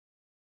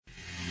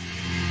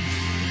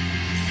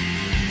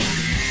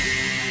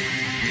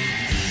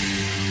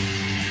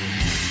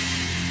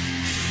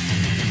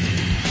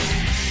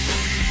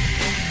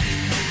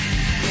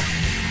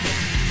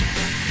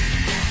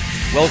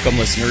Welcome,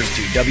 listeners,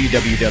 to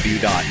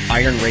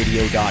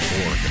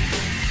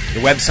www.ironradio.org, the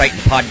website and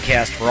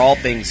podcast for all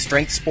things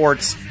strength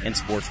sports and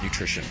sports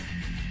nutrition.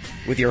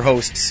 With your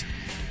hosts,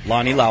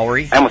 Lonnie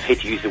Lowry. I almost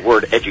hate to use the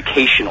word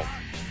educational.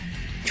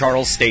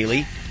 Charles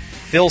Staley,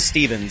 Phil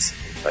Stevens.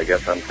 I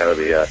guess I'm kind of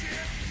the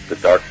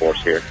dark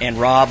horse here. And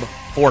Rob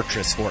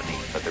Fortress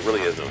Fortney. But there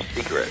really is no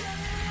secret.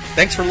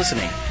 Thanks for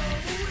listening.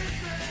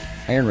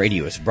 Iron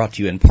Radio is brought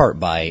to you in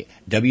part by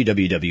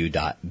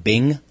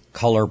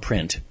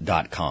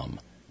www.bingcolorprint.com.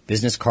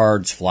 Business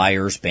cards,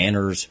 flyers,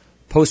 banners,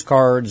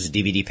 postcards,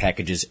 DVD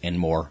packages, and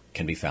more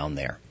can be found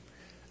there.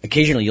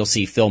 Occasionally you'll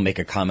see Phil make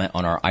a comment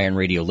on our Iron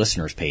Radio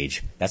listeners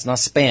page. That's not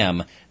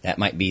spam. That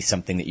might be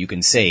something that you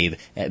can save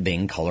at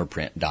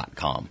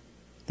bingcolorprint.com.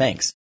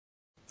 Thanks.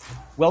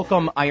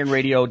 Welcome,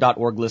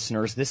 ironradio.org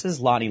listeners. This is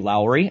Lonnie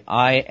Lowry.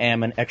 I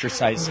am an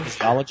exercise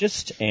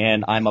physiologist,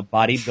 and I'm a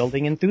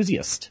bodybuilding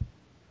enthusiast.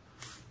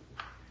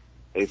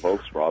 Hey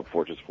folks, Rob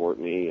Fortress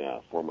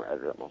Fortney, former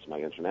editor at Muscle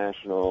Mag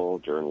International,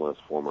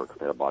 journalist, former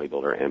competitive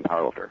bodybuilder, and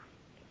powerlifter.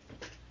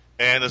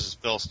 And this is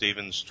Phil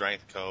Stevens,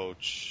 strength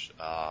coach,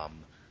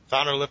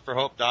 founder of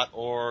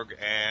liftforhope.org,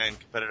 and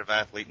competitive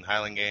athlete in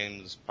Highland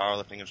Games,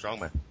 powerlifting, and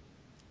strongman.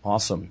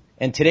 Awesome.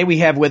 And today we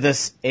have with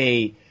us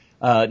a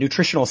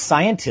nutritional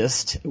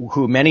scientist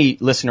who many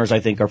listeners,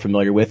 I think, are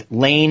familiar with,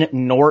 Layne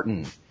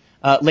Norton.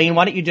 Layne,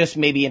 why don't you just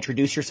maybe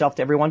introduce yourself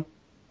to everyone?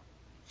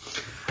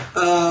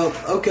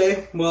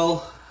 Okay.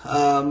 Well,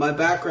 my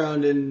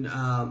background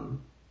in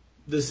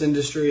this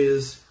industry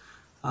is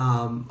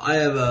I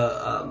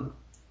have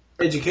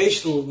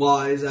educational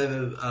wise, I have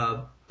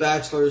a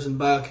bachelor's in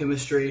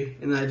biochemistry,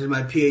 and I did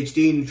my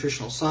PhD in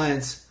nutritional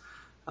science.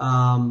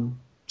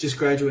 Just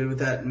graduated with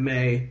that in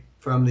May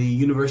from the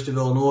University of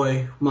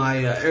Illinois.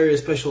 My area of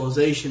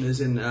specialization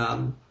is in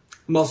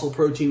muscle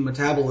protein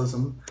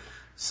metabolism,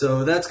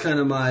 so that's kind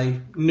of my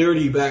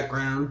nerdy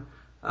background.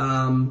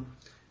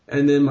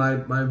 And then my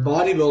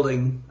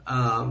bodybuilding,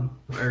 I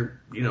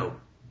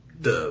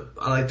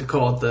like to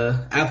call it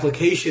the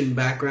application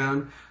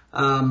background,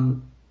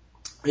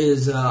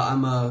 is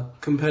I'm a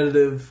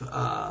competitive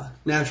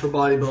natural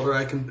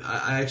bodybuilder.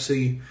 I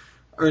actually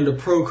earned a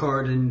pro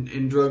card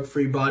in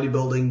drug-free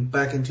bodybuilding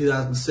back in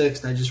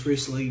 2006, and I just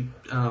recently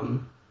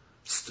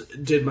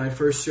did my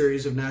first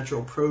series of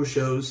natural pro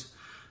shows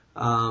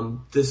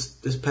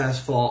this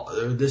past fall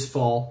or this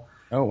fall.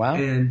 Oh wow!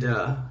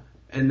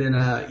 And then,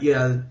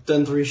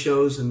 done 3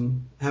 shows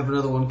and have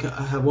another one.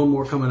 I have one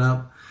more coming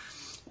up.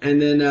 And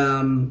then,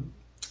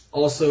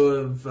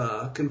 also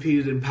have,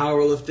 competed in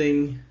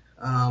powerlifting,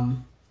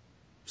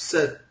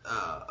 set,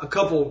 a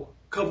couple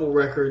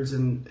records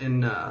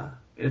in a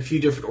few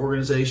different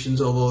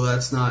organizations, although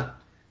that's not,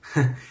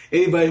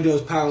 anybody who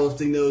knows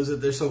powerlifting knows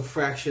that they're so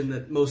fraction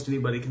that most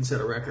anybody can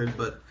set a record,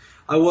 but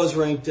I was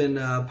ranked in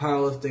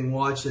powerlifting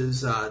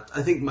watches.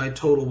 I think my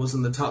total was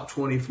in the top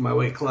 20 for my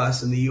weight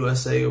class in the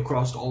USA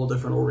across all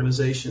different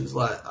organizations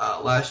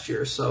last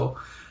year. So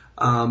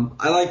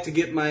I like to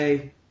get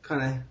my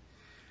kind of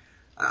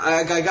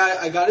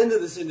I got into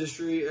this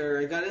industry, or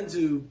I got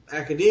into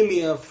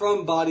academia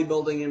from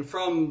bodybuilding and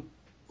from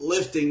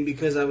lifting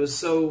because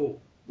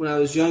when I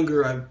was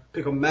younger, I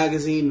pick a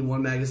magazine and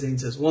one magazine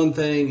says one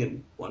thing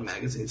and one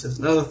magazine says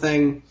another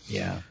thing.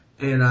 Yeah.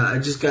 And I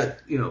just got,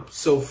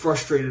 so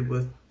frustrated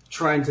with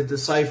trying to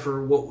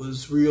decipher what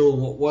was real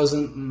and what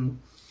wasn't. And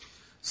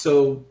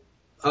so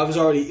I was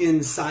already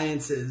in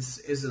sciences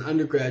as an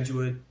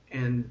undergraduate,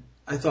 and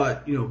I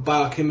thought,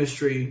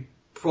 biochemistry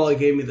probably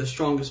gave me the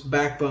strongest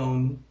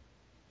backbone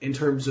in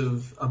terms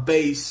of a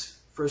base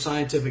for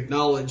scientific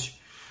knowledge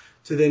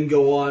to then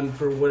go on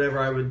for whatever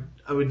I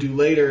would do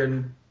later.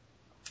 And,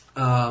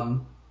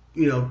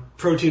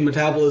 protein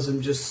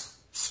metabolism just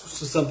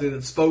something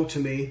that spoke to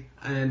me,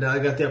 and I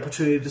got the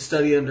opportunity to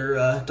study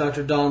under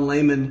Dr. Don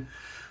Layman,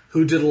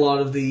 who did a lot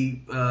of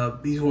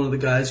he's one of the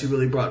guys who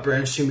really brought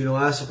branched amino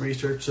acid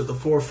research to the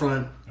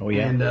forefront. Oh,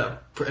 yeah.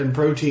 And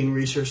protein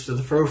research to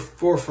the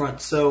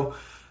forefront. So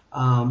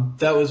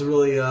that was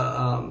really,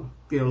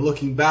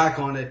 looking back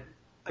on it,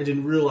 I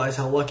didn't realize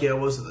how lucky I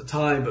was at the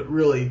time, but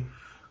really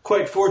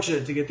quite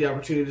fortunate to get the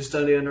opportunity to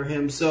study under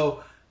him.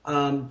 So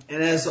and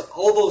as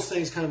all those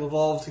things kind of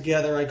evolved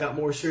together, I got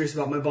more serious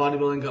about my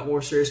bodybuilding, got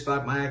more serious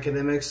about my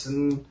academics,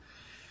 and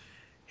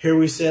here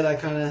we sit. I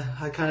kind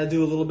of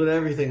do a little bit of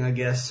everything, I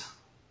guess.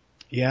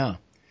 Yeah.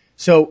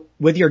 So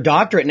with your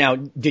doctorate now,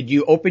 did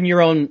you open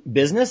your own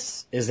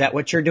business? Is that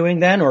what you're doing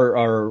then,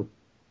 or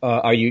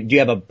do you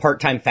have a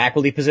part-time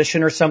faculty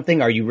position or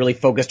something? Are you really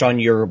focused on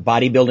your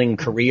bodybuilding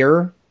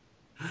career?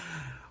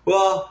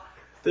 Well,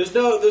 there's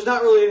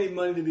not really any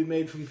money to be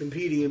made from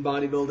competing in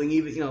bodybuilding.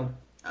 Even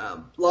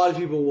a lot of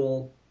people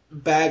will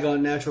bag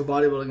on natural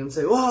bodybuilding and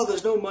say, well,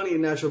 there's no money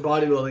in natural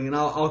bodybuilding. And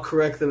I'll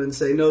correct them and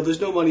say, no,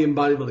 there's no money in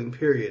bodybuilding,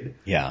 period.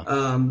 Yeah.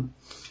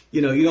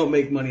 You don't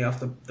make money off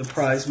the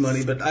prize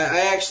money. But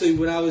I actually,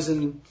 when I was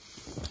in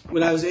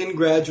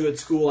graduate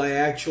school, I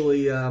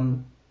actually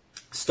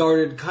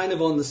started kind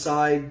of on the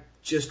side,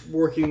 just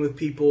working with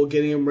people,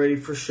 getting them ready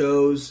for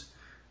shows.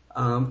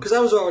 Because I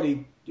was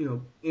already,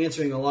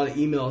 answering a lot of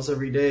emails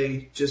every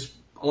day, just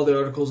all the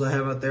articles I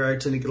have out there, I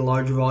tend to get a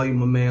larger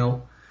volume of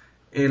mail.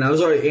 And I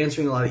was already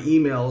answering a lot of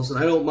emails, and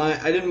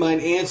I didn't mind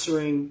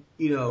answering,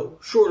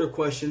 shorter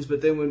questions,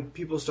 but then when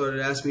people started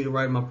asking me to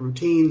write them up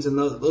routines and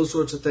those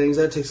sorts of things,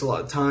 that takes a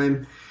lot of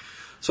time.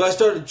 So I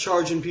started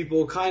charging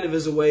people kind of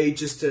as a way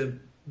just to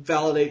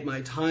validate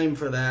my time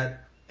for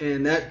that,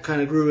 and that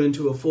kind of grew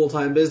into a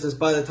full-time business.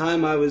 By the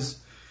time I was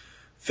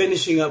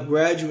finishing up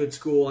graduate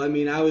school,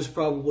 I was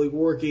probably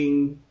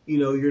working,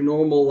 your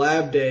normal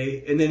lab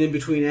day, and then in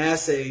between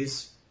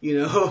assays,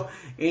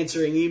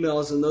 answering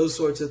emails and those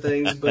sorts of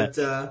things. But,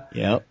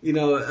 yep.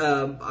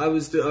 I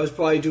was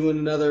probably doing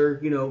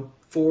another,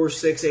 4,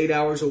 6, 8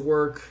 hours of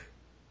work,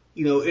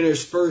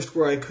 interspersed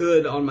where I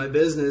could on my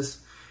business.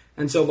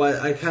 And so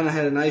I kind of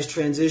had a nice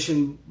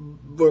transition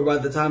where by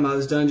the time I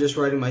was done just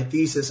writing my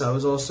thesis, I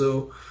was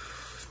also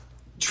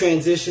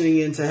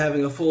transitioning into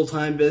having a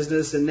full-time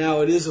business. And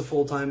now it is a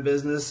full-time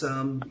business.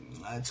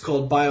 It's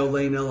called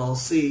BioLane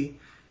LLC.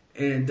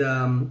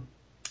 And,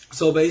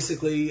 so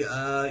basically,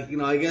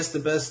 I guess the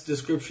best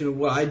description of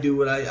what I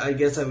do, I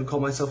guess I would call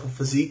myself a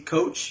physique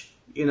coach,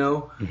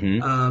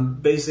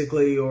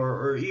 basically,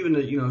 or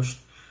even,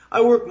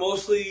 I work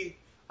mostly,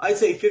 I'd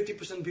say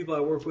 50% of the people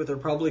I work with are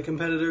probably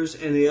competitors,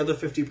 and the other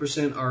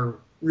 50% are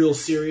real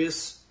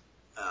serious,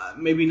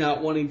 maybe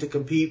not wanting to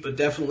compete, but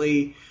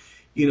definitely,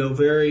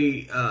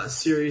 very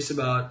serious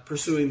about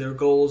pursuing their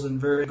goals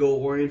and very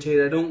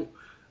goal-oriented.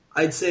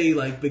 I'd say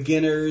like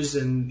beginners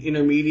and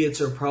intermediates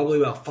are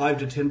probably about 5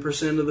 to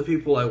 10% of the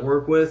people I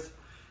work with.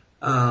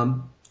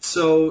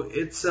 So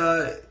it's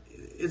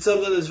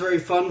something that's very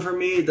fun for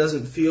me. It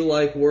doesn't feel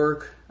like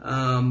work.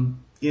 I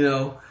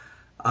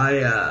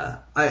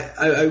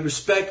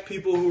respect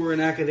people who are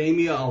in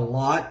academia a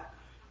lot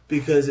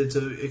because it's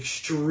an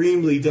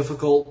extremely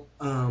difficult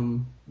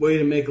way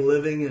to make a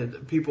living.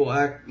 And people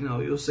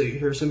you'll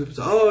hear some people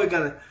say, "Oh, I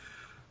got a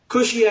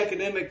cushy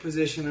academic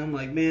position." I'm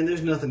like, man,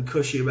 there's nothing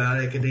cushy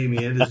about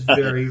academia. It is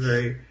very,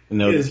 very,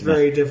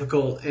 very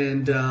difficult.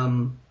 And,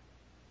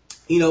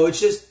 it's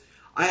just,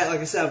 like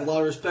I said, I have a lot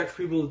of respect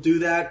for people who do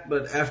that.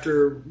 But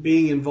after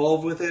being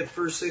involved with it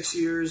for 6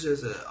 years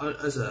as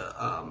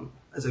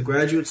a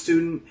graduate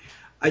student,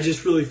 I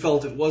just really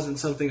felt it wasn't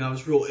something I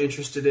was real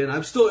interested in.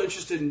 I'm still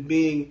interested in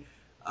being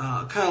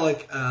kind of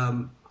like,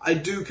 I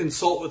do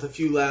consult with a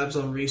few labs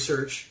on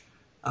research.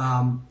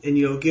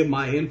 And give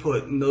my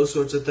input and those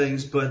sorts of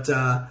things. But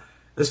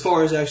as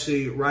far as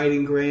actually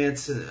writing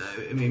grants,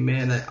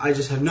 I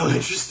just have no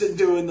interest in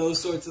doing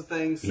those sorts of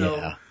things.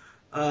 So,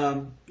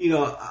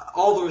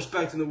 all the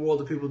respect in the world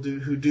to people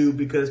who do,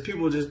 because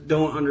people just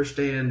don't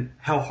understand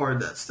how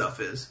hard that stuff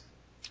is.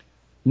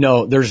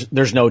 No,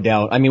 there's no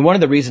doubt. One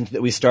of the reasons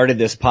that we started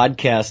this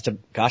podcast,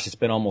 it's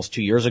been almost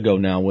 2 years ago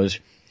now, was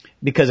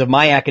because of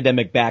my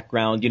academic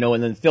background,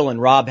 and then Phil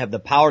and Rob have the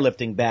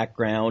powerlifting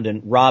background,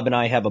 and Rob and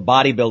I have a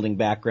bodybuilding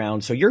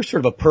background. So you're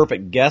sort of a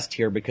perfect guest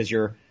here because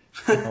you're,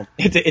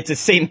 it's the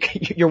same,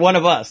 you're one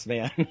of us,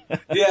 man.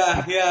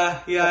 Yeah.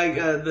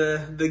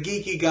 The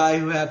geeky guy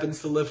who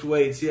happens to lift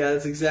weights. Yeah,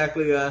 it's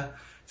exactly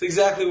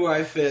where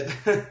I fit.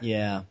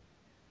 Yeah.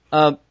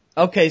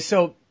 Okay.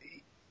 So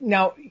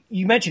now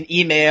you mentioned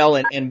email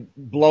and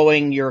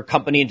blowing your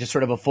company into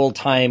sort of a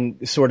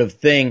full-time sort of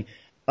thing.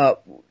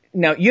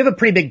 Now, you have a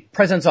pretty big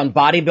presence on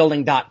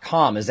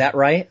bodybuilding.com, is that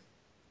right?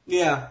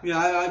 Yeah,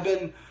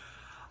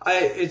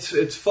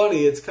 it's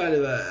funny, it's kind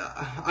of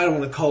I don't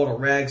want to call it a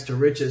rags to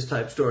riches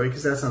type story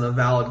because that's not a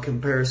valid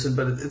comparison,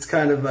 but it's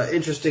kind of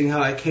interesting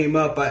how I came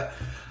up.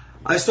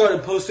 I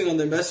started posting on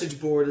their message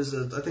board I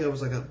think I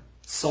was like a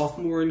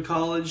sophomore in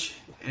college,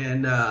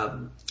 and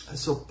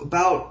so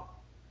about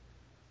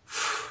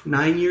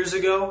 9 years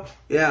ago.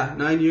 Yeah,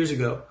 9 years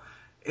ago.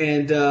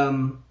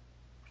 And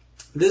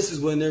this is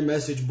when their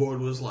message board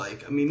was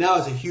like, now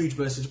it's a huge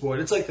message board.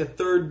 It's like the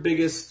third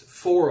biggest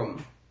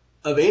forum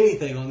of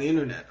anything on the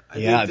internet. I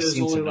think there's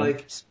only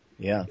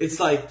it's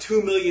like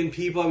 2 million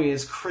people.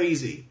 It's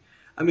crazy.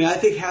 I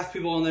think half the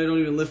people on there don't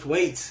even lift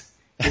weights.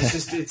 It's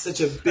just, it's such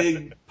a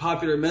big,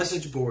 popular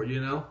message board,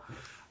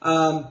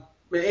 But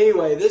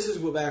anyway, this is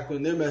back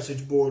when their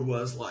message board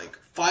was like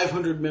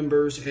 500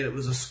 members, and it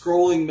was a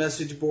scrolling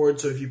message board.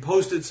 So if you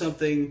posted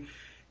something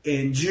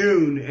in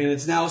June and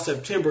it's now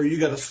September, you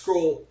got to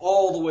scroll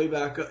all the way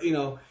back up.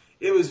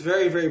 It was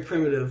very, very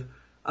primitive.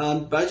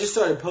 But I just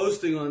started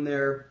posting on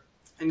there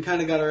and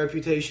kind of got a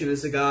reputation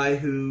as a guy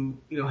who,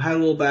 had a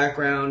little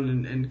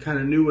background and kind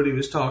of knew what he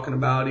was talking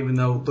about, even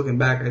though looking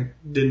back, I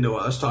didn't know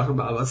what I was talking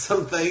about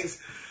some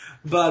things.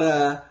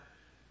 But,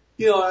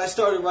 I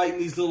started writing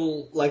these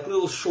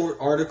little short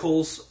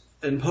articles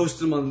and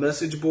posted them on the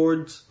message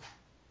boards.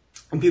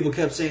 And people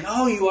kept saying,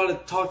 "Oh, you ought to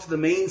talk to the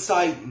main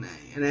site and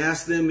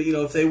ask them,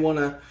 if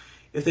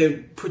they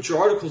put your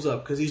articles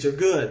up because these are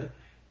good."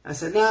 I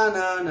said, "No,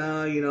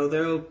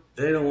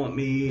 they don't want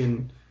me."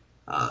 And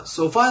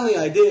so finally,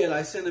 I did.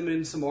 I sent them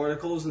in some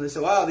articles, and they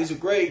said, "Wow, these are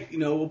great.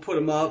 We'll put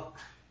them up."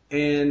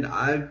 And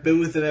I've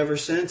been with them ever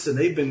since, and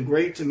they've been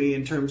great to me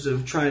in terms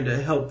of trying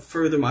to help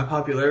further my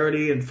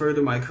popularity and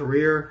further my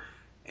career.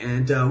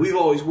 And we've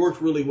always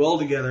worked really well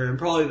together. And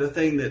probably the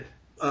thing that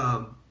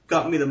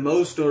got me the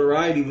most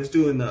notoriety was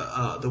doing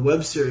the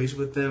web series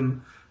with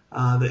them,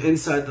 the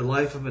Inside the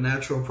Life of a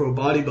Natural Pro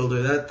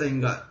Bodybuilder. That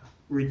thing got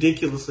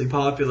ridiculously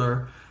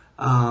popular.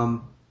 I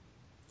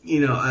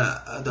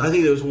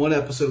think there was one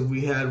episode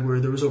we had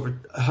where there was over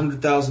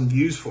 100,000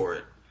 views for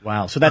it.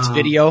 Wow. So that's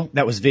video?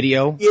 That was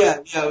video? Yeah,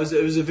 it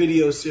was a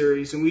video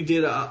series, and we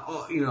did,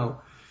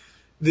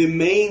 the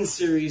main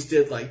series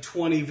did like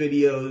 20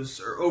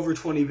 videos or over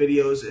 20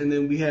 videos, and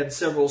then we had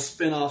several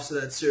spin-offs of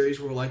that series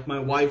where like my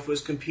wife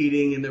was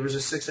competing, and there was a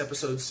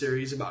 6-episode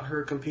series about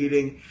her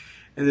competing,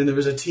 and then there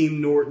was a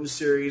Team Norton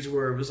series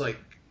where it was like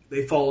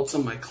they followed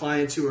some of my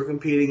clients who were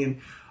competing,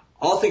 and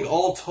I think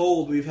all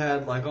told we've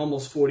had like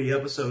almost 40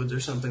 episodes or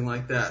something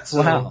like that.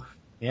 So, wow.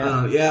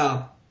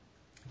 Yeah.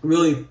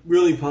 Really,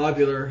 really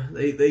popular.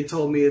 They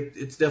told me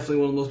it's definitely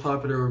one of the most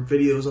popular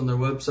videos on their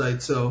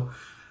website. So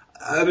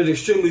I've been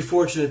extremely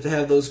fortunate to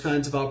have those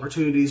kinds of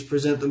opportunities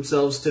present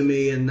themselves to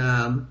me, and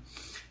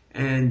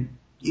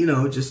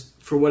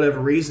just for whatever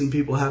reason,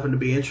 people happen to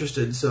be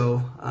interested.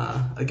 So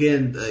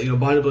again,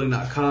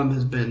 bodybuilding.com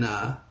has been,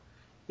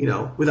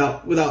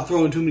 without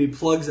throwing too many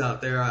plugs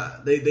out there,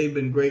 they've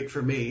been great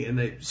for me, and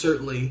they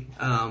certainly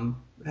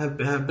have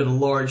been a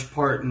large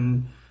part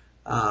in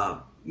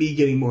me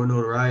getting more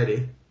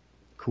notoriety.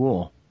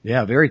 Cool.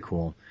 Yeah, very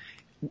cool.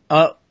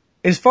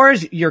 As far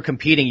as you're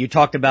competing, you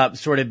talked about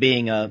sort of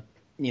being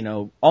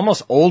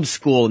almost old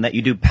school in that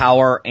you do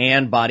power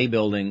and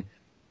bodybuilding.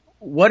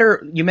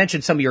 You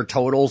mentioned some of your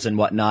totals and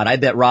whatnot. I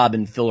bet Rob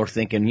and Phil are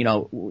thinking,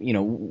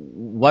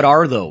 what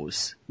are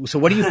those? So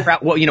what are you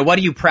what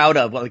are you proud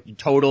of? Like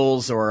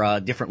totals or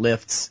different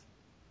lifts?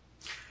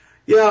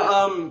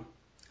 Yeah.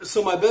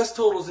 So my best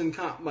totals in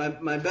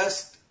my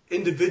best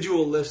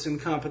individual lifts in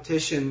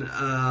competition,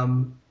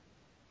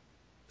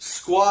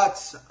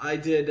 squats, I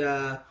did,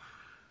 I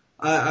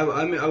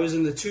was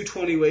in the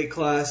 220 weight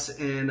class,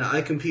 and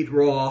I compete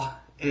raw,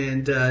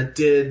 and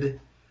did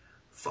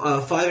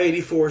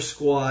 584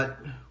 squat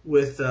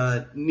with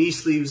knee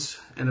sleeves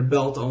and a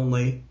belt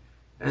only,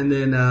 and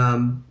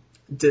then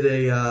did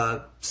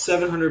a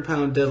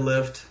 700-pound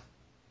deadlift,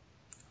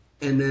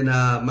 and then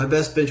my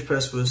best bench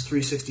press was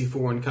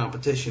 364 in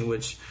competition,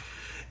 which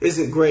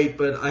isn't great,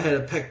 but I had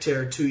a pec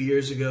tear 2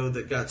 years ago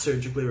that got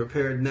surgically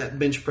repaired, and that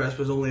bench press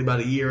was only about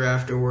a year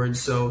afterwards.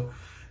 So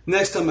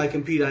next time I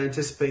compete, I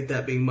anticipate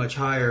that being much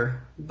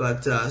higher.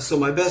 But so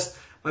my best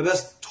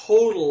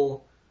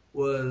total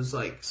was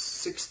like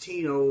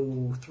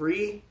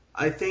 1603,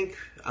 I think.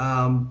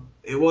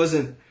 It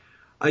wasn't.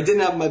 I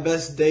didn't have my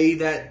best day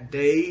that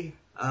day,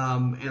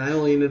 and I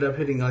only ended up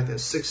hitting like a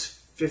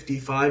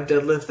 655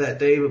 deadlift that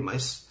day. But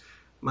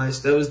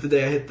that was the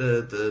day I hit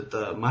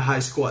my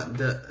high squat and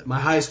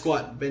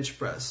bench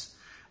press.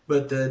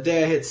 But the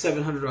day I hit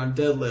 700 on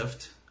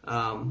deadlift,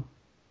 I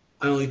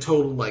only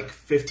totaled like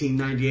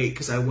 1598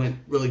 because I went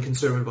really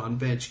conservative on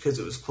bench because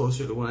it was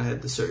closer to when I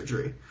had the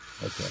surgery.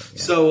 Okay. Yeah.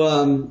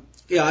 So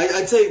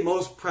I'd say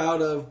most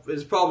proud of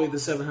is probably the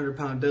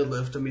 700-pound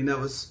deadlift. I mean, that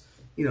was,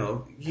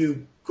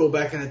 you go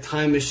back in a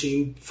time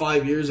machine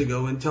 5 years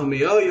ago and tell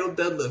me, oh, you'll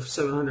deadlift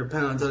 700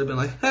 pounds. I'd have been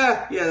like,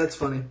 yeah, that's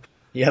funny.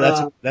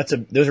 Yeah,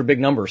 those are big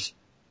numbers.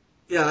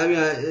 Yeah, I mean,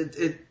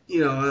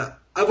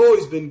 I've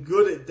always been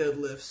good at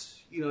deadlifts.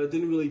 I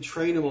didn't really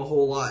train them a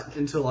whole lot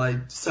until I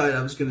decided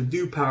I was going to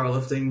do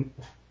powerlifting.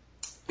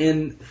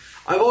 And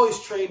I've always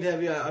trained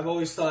heavy. I've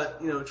always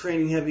thought,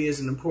 training heavy is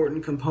an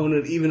important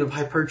component, even of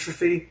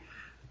hypertrophy.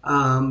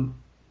 And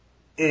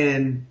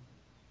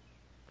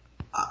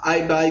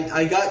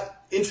I got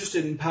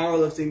interested in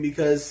powerlifting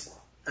because,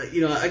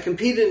 I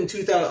competed in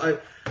 2000.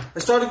 I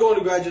started going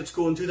to graduate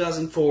school in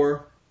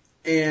 2004.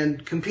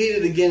 And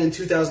competed again in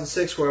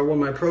 2006 where I won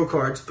my pro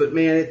cards. But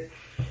man,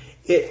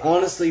 it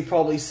honestly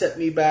probably set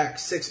me back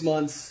 6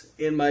 months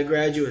in my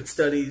graduate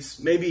studies,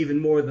 maybe even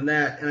more than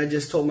that. And I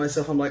just told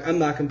myself, I'm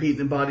not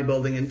competing in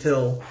bodybuilding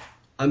until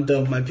I'm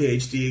done with my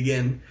PhD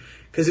again.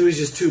 Because it was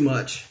just too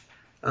much.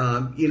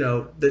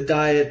 The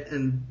diet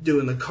and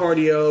doing the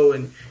cardio.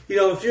 And,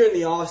 if you're in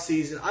the off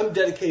season, I'm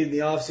dedicated in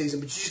the off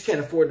season, but you just can't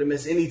afford to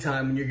miss any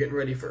time when you're getting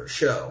ready for a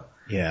show.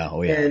 Yeah.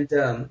 Oh yeah. And,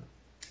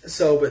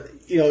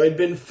 it'd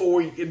been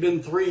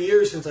 3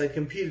 years since I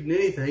competed in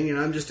anything, and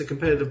I'm just a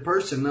competitive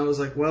person. And I was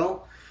like,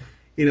 well,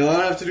 I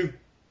don't have to do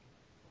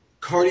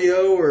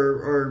cardio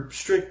or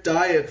strict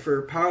diet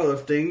for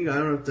powerlifting. I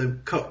don't have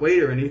to cut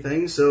weight or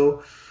anything.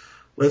 So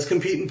let's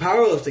compete in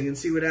powerlifting and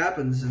see what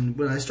happens. And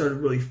when I started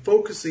really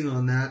focusing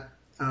on that,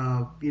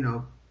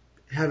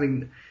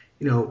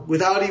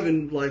 without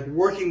even like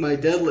working my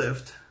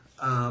deadlift,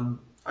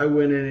 I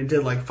went in and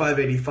did like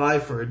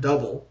 585 for a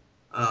double.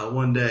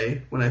 One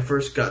day when I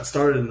first got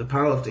started in the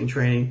powerlifting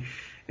training.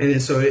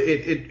 And so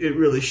it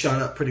really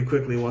shot up pretty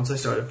quickly once I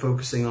started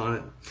focusing on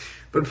it.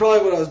 But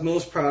probably what I was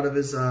most proud of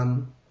is,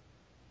 I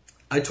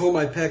tore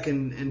my pec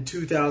in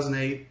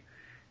 2008,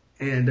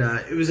 and,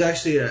 it was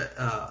actually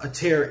a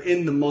tear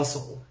in the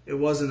muscle. It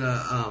wasn't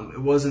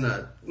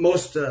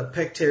most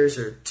pec tears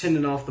are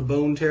tendon off the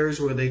bone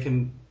tears where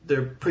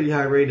they're pretty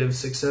high rate of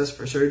success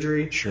for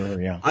surgery. Sure,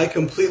 yeah. I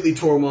completely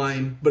tore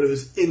mine, but it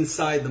was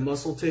inside the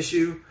muscle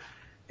tissue.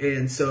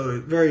 And so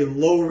very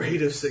low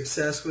rate of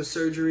success with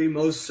surgery.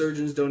 Most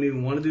surgeons don't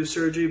even want to do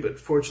surgery, but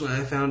fortunately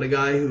I found a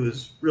guy who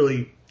was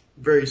really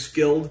very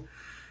skilled.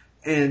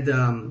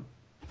 And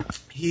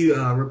he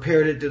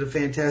repaired it, did a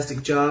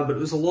fantastic job. But it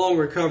was a long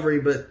recovery,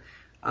 but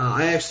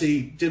I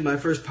actually did my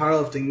first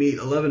powerlifting meet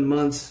 11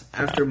 months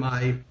after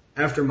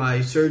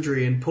my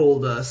surgery and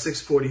pulled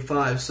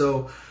 645.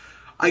 So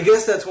I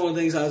guess that's one of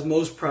the things I was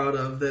most proud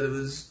of, that it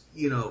was,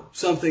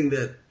 something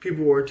that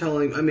people were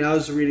telling. I mean, I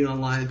was reading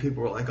online and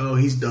people were like, oh,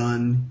 he's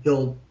done.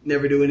 He'll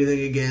never do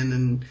anything again.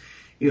 And,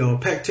 a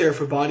pec tear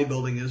for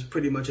bodybuilding is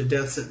pretty much a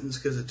death sentence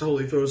because it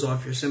totally throws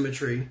off your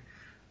symmetry.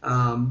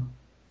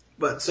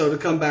 But so to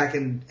come back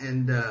and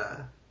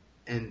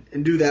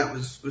do that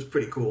was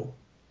pretty cool.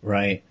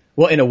 Right.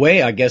 Well, in a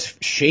way, I guess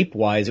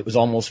shape-wise, it was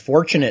almost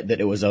fortunate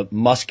that it was a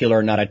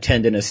muscular, not a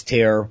tendinous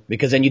tear,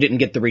 because then you didn't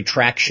get the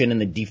retraction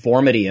and the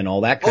deformity and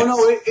all that kind of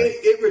stuff.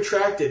 It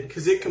retracted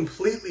because it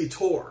completely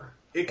tore.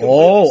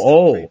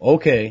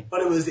 Okay.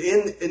 But it was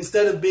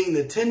instead of being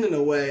the tendon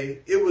away,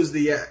 it was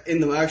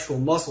in the actual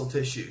muscle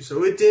tissue.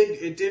 So it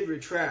did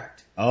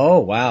retract. Oh,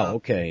 wow.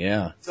 Okay,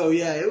 yeah. So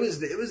yeah, it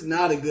was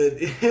not a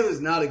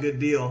good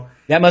deal.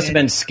 That must have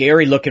been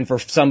scary looking for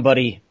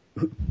somebody,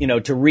 to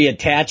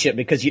reattach it,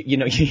 because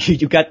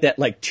you got that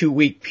like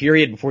 2-week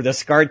period before the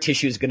scar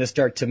tissue is going to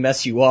start to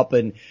mess you up,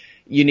 and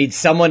you need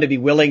someone to be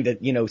willing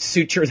to,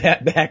 suture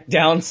that back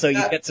down so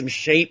you get some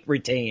shape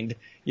retained,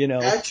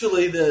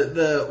 Actually,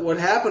 what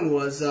happened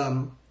was,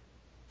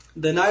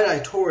 the night I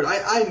tore it,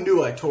 I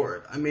knew I tore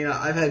it. I mean,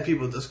 I've had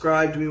people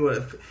describe to me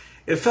what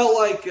it felt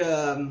like.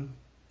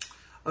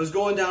 I was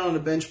going down on a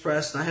bench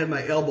press and I had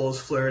my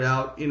elbows flared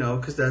out,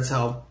 because that's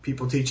how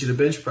people teach you to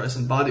bench press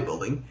in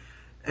bodybuilding.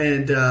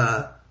 And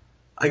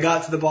I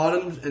got to the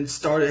bottom and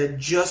had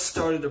just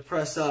started to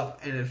press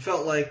up, and it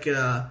felt like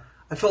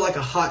I felt like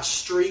a hot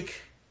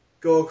streak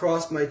go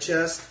across my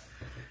chest,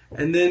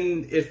 and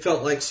then it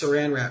felt like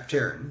saran wrap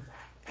tearing.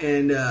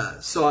 And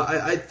so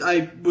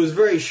I was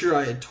very sure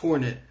I had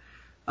torn it,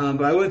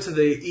 but I went to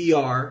the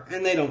ER,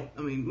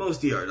 and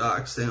most ER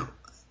docs,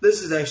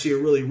 this is actually a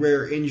really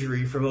rare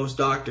injury for most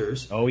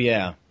doctors. Oh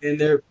yeah. And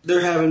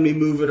they're having me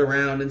move it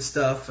around and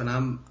stuff, and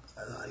I'm,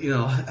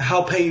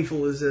 how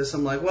painful is this?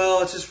 I'm like,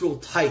 well, it's just real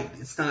tight.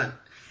 It's not.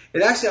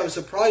 And actually, I was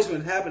surprised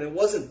when it happened. It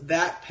wasn't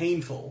that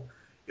painful.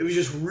 It was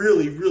just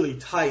really, really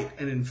tight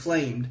and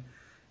inflamed.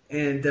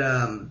 And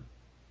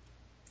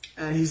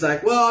he's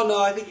like, well,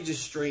 no, I think you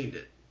just strained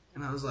it.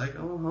 And I was like,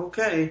 oh,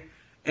 okay.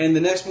 And the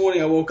next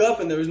morning I woke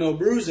up and there was no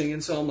bruising,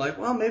 and so I'm like,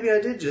 well, maybe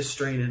I did just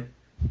strain it.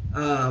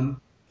 And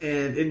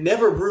it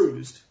never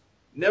bruised,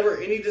 never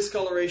any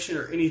discoloration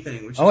or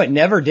anything. It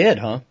never did,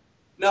 huh?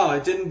 No,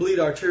 it didn't bleed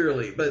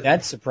arterially. But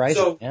that's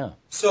surprising.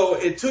 So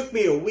it took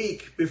me a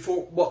week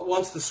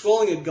once the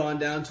swelling had gone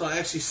down, until I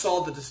actually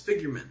saw the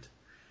disfigurement.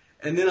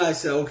 And then I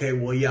said, okay,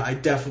 well, yeah, I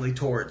definitely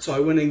tore it. So I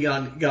went and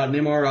got an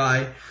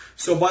MRI.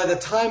 So by the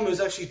time it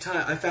was actually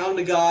time, I found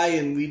a guy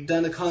and we'd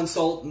done a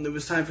consult and it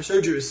was time for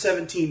surgery. It was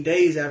 17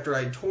 days after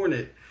I'd torn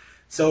it.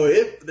 So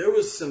there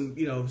was some,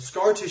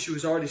 scar tissue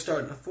was already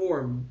starting to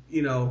form,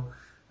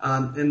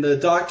 and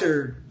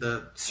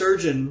the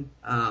surgeon,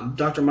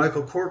 Dr.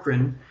 Michael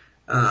Corcoran,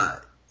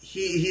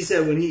 he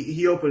said when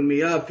he opened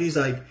me up, he's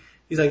like,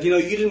 you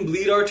didn't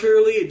bleed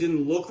arterially. It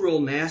didn't look real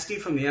nasty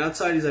from the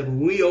outside. He's like, when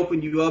we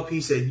opened you up,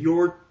 he said,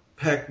 your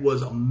pec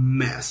was a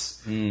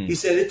mess. He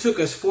said, it took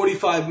us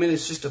 45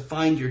 minutes just to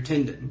find your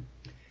tendon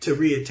to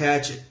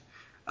reattach it.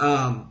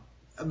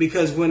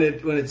 Because when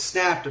it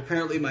snapped,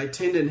 apparently my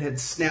tendon had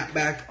snapped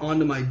back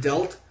onto my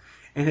delt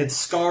and had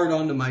scarred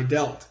onto my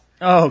delt.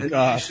 Oh,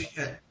 gosh.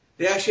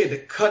 They actually had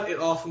to cut it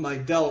off of my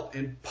delt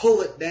and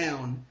pull it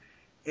down.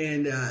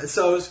 And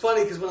so it was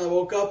funny because when I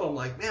woke up, I'm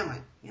like,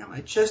 man, my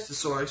chest is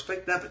sore. I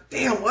expect that, but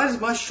damn, why does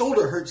my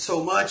shoulder hurt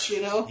so much,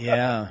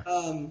 Yeah.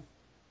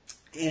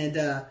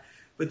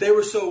 But they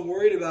were so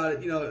worried about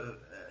it,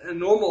 a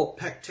normal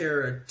pec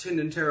tear, a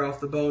tendon tear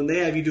off the bone, they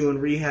have you doing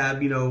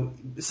rehab,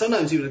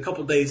 sometimes even a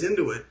couple days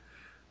into it.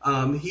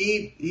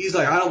 He's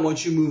like, I don't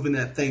want you moving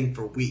that thing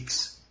for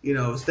weeks.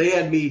 So they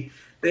had me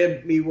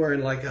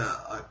wearing like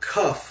a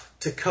cuff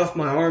to cuff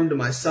my arm to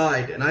my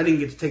side, and I didn't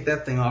get to take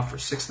that thing off for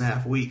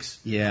 6.5 weeks.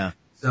 Yeah.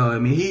 So,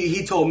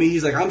 he told me,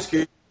 he's like, I'm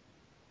scared.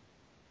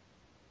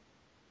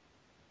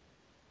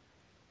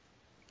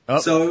 Oh.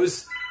 So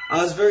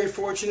I was very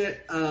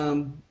fortunate.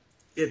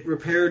 It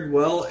repaired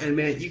well, and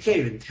man, you can't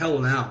even tell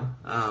now.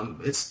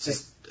 It's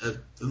just, it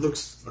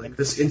looks like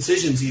this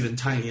incision's even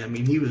tiny. I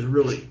mean, he was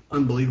really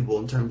unbelievable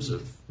in terms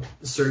of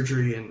the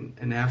surgery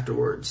and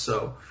afterwards.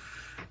 So,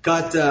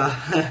 got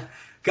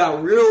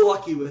real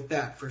lucky with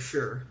that for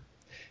sure.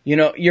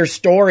 Your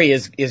story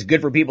is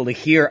good for people to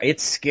hear.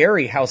 It's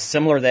scary how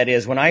similar that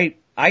is. When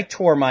I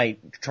tore my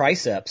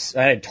triceps,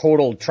 I had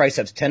total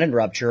triceps tendon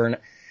rupture, and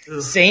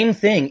same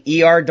thing.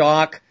 ER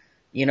doc,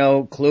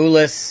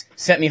 clueless,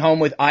 sent me home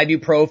with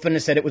ibuprofen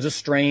and said it was a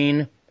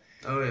strain.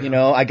 Oh,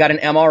 yeah. I got an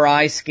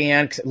MRI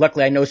scan.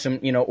 Luckily, I know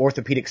some,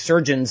 orthopedic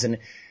surgeons, and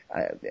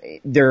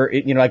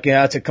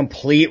it's a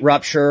complete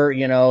rupture,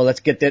 let's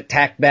get that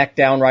tacked back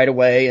down right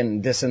away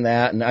and this and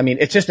that. And I mean,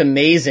 it's just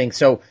amazing.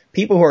 So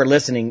people who are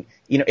listening,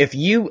 if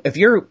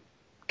you're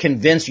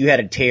convinced you had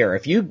a tear,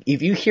 if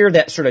you hear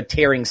that sort of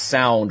tearing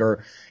sound,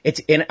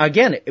 and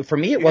again, for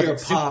me, it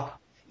wasn't pop.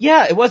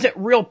 Yeah, it wasn't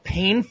real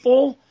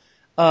painful,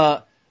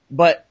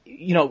 but,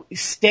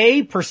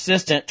 stay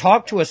persistent,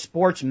 talk to a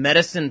sports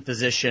medicine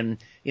physician,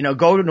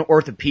 go to an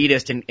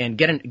orthopedist and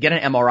get an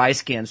MRI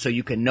scan so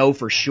you can know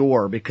for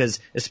sure, because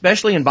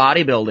especially in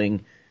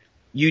bodybuilding,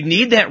 you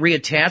need that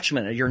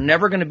reattachment. You're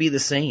never going to be the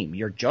same.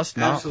 You're just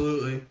not.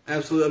 Absolutely.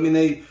 I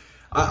mean,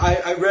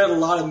 I read a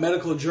lot of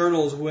medical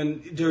journals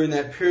during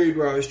that period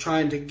where I was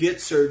trying to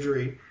get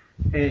surgery,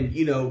 and,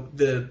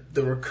 the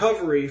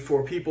recovery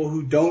for people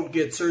who don't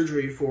get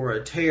surgery for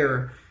a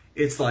tear,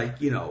 it's like,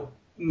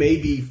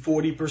 maybe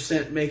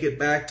 40% make it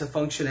back to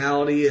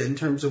functionality in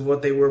terms of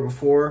what they were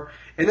before.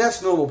 And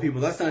that's normal people.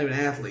 That's not even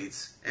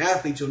athletes.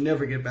 Athletes, you'll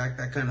never get back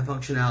that kind of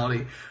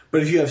functionality.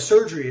 But if you have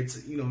surgery,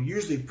 it's,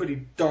 usually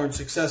pretty darn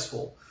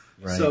successful.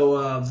 Right.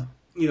 So,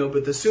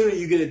 but the sooner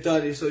you get it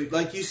done, so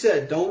like you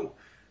said, don't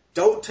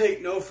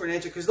take no for an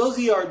answer. Because those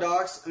ER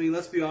docs, I mean,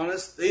 let's be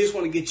honest, they just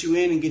want to get you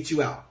in and get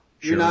you out.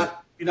 Sure.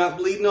 You're not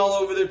bleeding all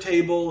over their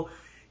table.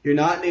 You're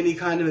not in any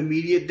kind of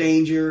immediate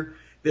danger.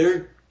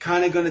 They're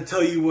kind of going to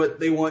tell you what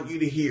they want you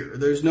to hear.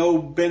 There's no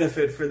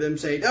benefit for them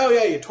saying, oh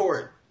yeah, you tore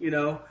it,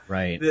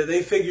 Right.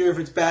 They figure if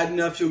it's bad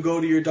enough, you'll go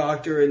to your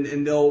doctor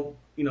and they'll,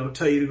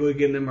 tell you to go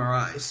get an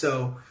MRI.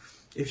 So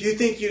if you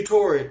think you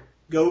tore it,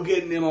 go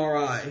get an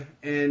MRI.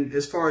 And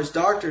as far as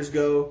doctors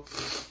go,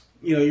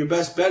 your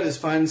best bet is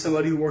finding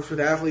somebody who works with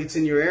athletes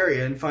in your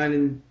area and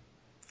finding,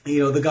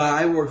 the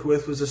guy I worked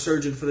with was a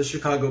surgeon for the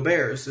Chicago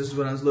Bears. This is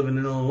when I was living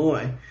in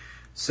Illinois.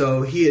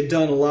 So he had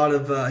done a lot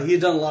of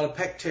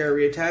pec tear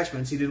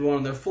reattachments. He did one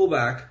on their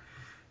fullback.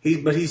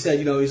 But he said,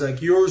 he's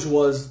like, yours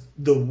was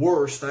the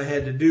worst I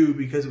had to do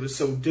because it was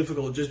so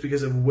difficult just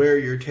because of where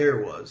your tear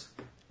was.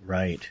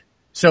 Right.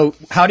 So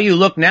how do you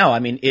look now? I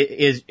mean,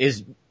 is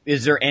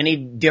there any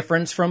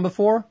difference from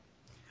before?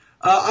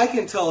 I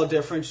can tell a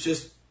difference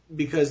just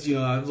because,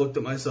 I've looked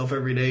at myself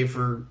every day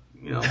for,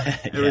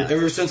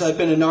 ever since I've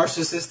been a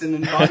narcissist in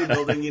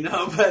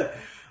bodybuilding,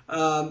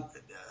 but,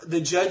 the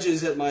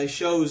judges at my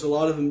shows, a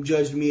lot of them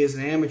judged me as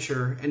an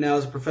amateur, and now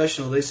as a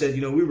professional, they said,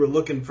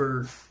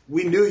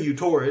 we knew you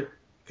tore it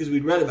because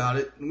we'd read about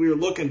it, and we were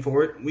looking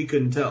for it, and we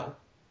couldn't tell.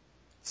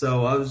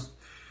 So I was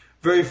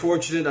very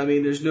fortunate. I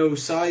mean, there's no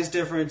size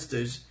difference.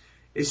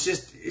 It's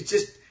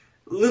just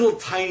little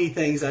tiny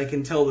things I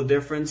can tell the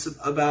difference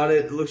about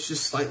it. It looks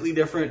just slightly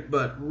different,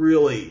 but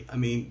really, I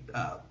mean,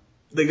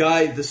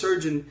 the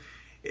surgeon,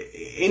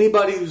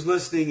 anybody who's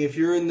listening, if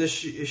you're in the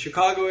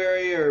Chicago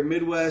area or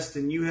Midwest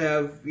and you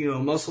have,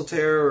 muscle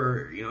tear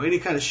or, any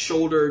kind of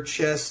shoulder,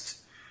 chest,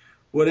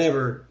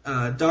 whatever,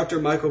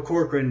 Dr. Michael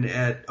Corcoran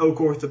at Oak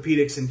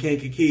Orthopedics in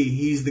Kankakee,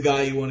 he's the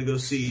guy you want to go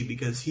see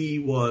because he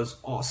was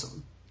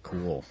awesome.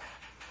 Cool.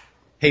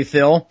 Hey,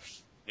 Phil.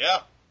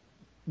 Yeah.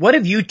 What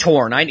have you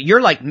torn? You're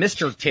like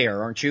Mr.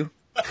 Tear, aren't you?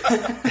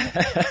 Yeah,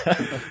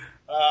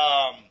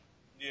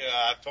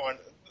 I've torn.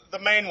 The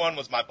main one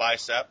was my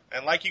bicep,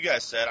 and like you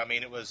guys said, I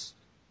mean, it was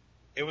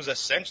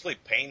essentially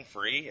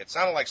pain-free. It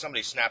sounded like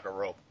somebody snapped a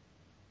rope.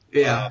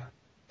 Yeah.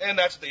 And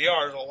that's the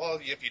ER. Well,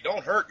 if you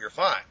don't hurt, you're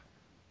fine.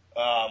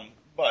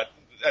 But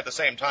at the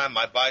same time,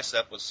 my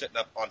bicep was sitting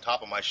up on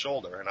top of my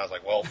shoulder, and I was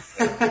like, well.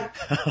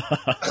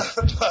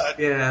 But,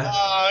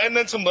 yeah. And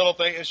then some little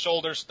things,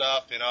 shoulder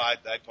stuff. I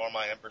tore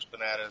my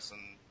infraspinatus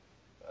and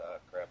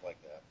crap like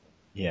that.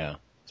 Yeah.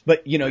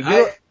 But,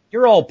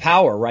 you're all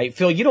power, right?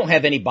 Phil, you don't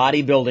have any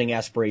bodybuilding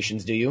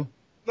aspirations, do you?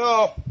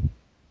 No.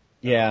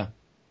 Yeah.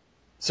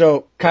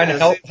 So kind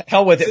of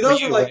hell with it for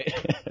you, right?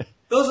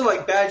 Those are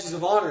like badges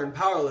of honor in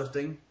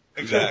powerlifting.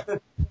 Exactly.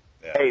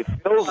 Yeah. Hey,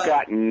 Phil's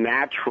got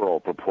natural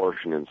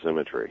proportion and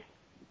symmetry.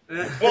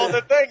 Well,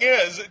 the thing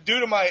is,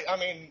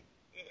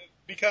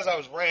 because I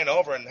was ran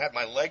over and had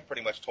my leg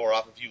pretty much tore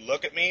off, if you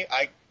look at me,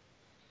 I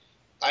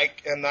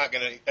am not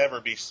going to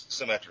ever be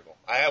symmetrical.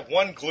 I have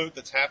one glute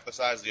that's half the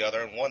size of the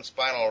other and one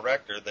spinal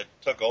erector that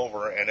took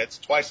over, and it's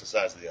twice the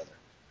size of the other.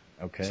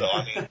 Okay. So,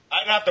 I'd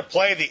have to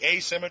play the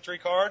asymmetry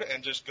card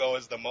and just go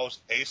as the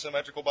most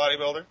asymmetrical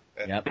bodybuilder.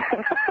 Yep.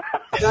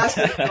 That's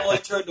only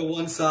turned to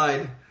one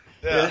side.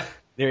 Yeah.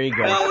 There you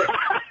go.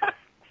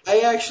 I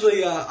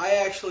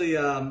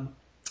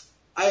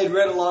had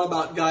read a lot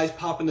about guys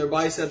popping their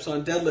biceps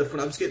on deadlift when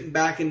I was getting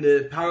back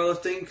into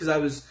powerlifting because I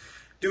was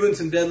doing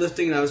some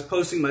deadlifting and I was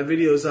posting my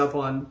videos up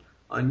on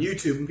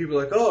YouTube and people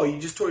were like, oh, you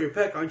just tore your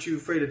pec. Aren't you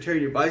afraid of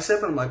tearing your bicep?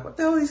 And I'm like, what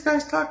the hell are these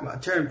guys talking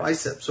about? Tearing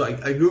biceps. So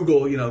I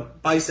Google,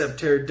 bicep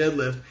tear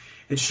deadlift.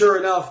 And sure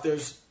enough,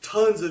 there's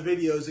tons of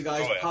videos of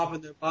guys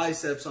popping their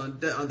biceps on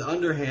the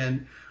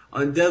underhand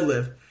on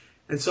deadlift.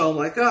 And so I'm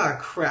like,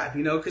 crap,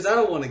 because I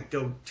don't want to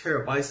go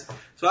tear a bicep.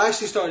 So I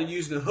actually started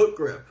using a hook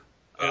grip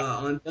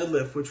on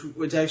deadlift,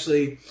 which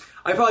actually,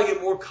 I probably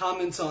get more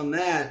comments on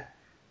that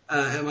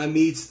at my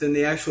meets than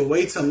the actual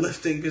weights I'm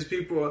lifting because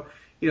people are,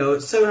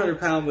 700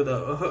 pound with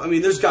a hook. I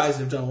mean, there's guys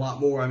that have done a lot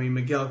more. I mean,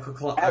 Mikhail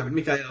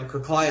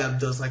Koklayev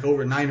does like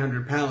over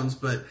 900 pounds,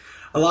 but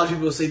a lot of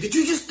people say, did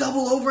you just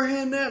double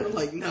overhand that? I'm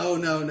like,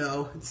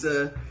 no.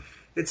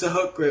 It's a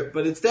hook grip,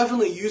 but it's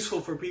definitely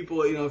useful for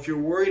people. If you're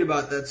worried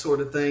about that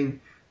sort of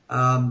thing,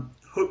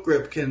 hook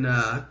grip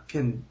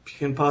can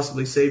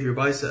possibly save your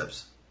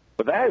biceps.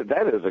 But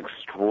that is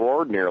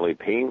extraordinarily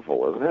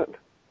painful, isn't it?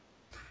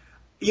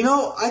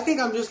 I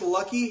think I'm just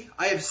lucky.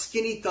 I have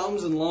skinny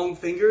thumbs and long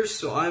fingers,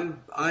 so I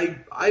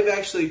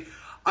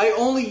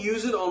only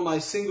use it on my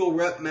single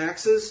rep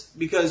maxes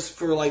because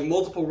for like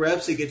multiple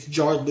reps it gets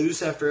jarred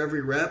loose after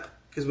every rep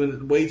because when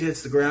the weight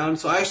hits the ground.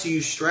 So I actually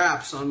use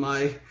straps on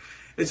my.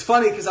 It's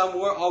funny because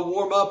I'll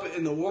warm up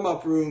in the warm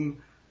up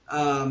room.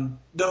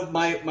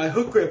 My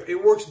hook grip,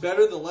 it works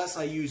better the less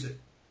I use it.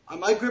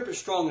 My grip is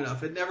strong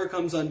enough; it never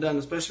comes undone,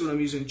 especially when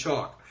I'm using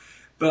chalk.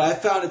 But I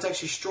found it's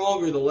actually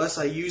stronger the less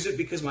I use it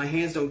because my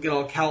hands don't get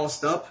all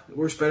calloused up. It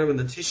works better when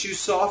the tissue's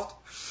soft.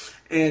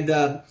 And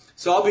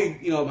so I'll be,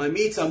 my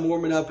meets, I'm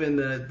warming up in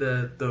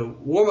the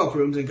warm-up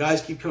rooms, and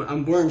guys keep coming.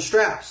 I'm wearing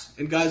straps,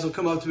 and guys will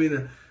come up to me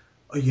and,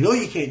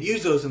 you can't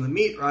use those in the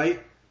meet,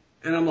 right?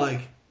 And I'm like,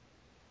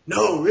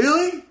 no,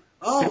 really?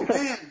 Oh,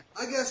 man,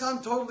 I guess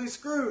I'm totally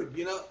screwed,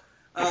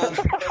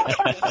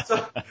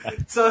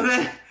 So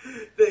then,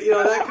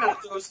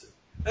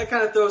 that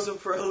kind of throws them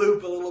for a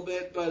loop a little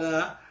bit,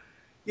 but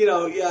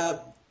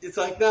it's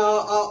like,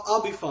 no,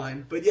 I'll be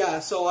fine. But yeah,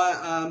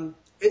 so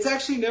it's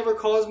actually never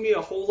caused me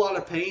a whole lot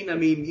of pain. I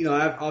mean,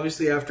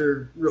 obviously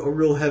after a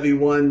real heavy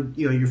one,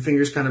 your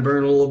fingers kind of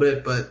burn a little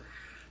bit, but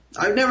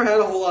I've never had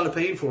a whole lot of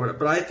pain for it.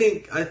 But I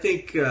think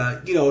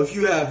if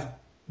you have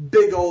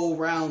big old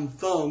round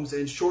thumbs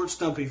and short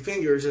stumpy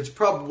fingers, it's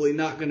probably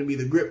not going to be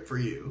the grip for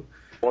you.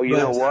 Well, you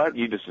know what?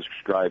 You just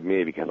described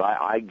me because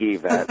I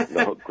gave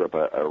the hook grip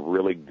a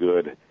really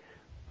good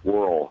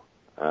whirl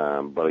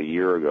about a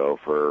year ago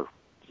for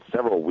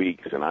several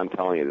weeks, and I'm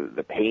telling you,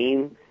 the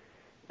pain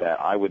that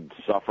I would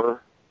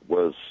suffer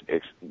was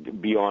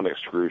beyond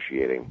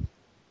excruciating.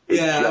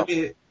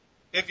 It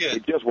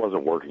just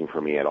wasn't working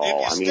for me at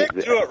all. If you stick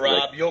to it,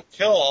 Rob, you'll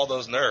kill all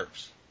those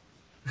nerves.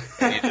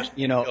 And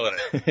you just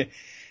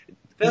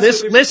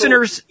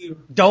Listeners,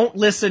 don't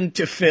listen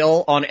to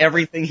Phil on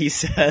everything he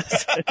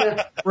says.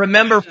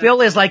 Remember,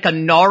 Phil is like a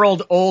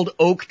gnarled old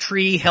oak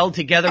tree held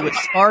together with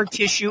scar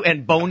tissue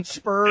and bone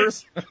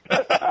spurs.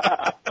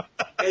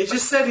 He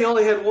just said he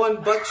only had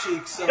one butt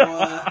cheek, so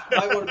I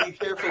might want to be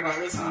careful about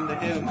listening to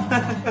him.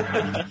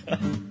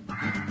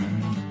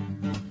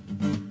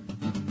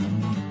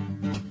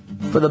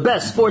 For the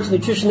best sports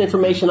nutrition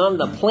information on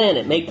the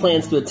planet, make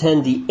plans to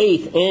attend the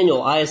 8th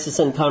Annual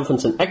ISSN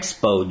Conference and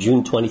Expo,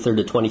 June 23rd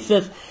to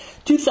 25th,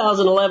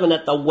 2011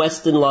 at the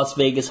Westin Las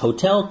Vegas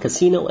Hotel,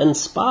 Casino, and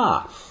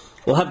Spa.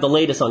 We'll have the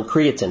latest on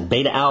creatine,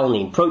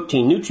 beta-alanine,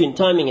 protein, nutrient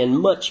timing, and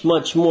much,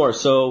 much more.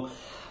 So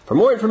for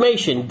more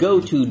information, go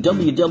to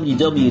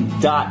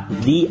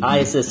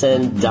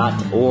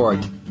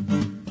www.theissn.org.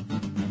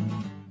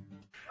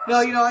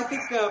 No, I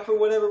think for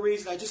whatever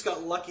reason, I just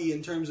got lucky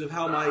in terms of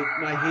how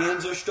my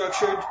hands are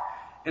structured.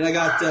 And I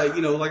got,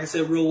 like I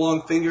said, real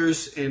long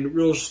fingers and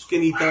real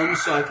skinny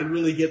thumbs, so I can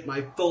really get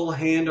my full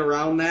hand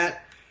around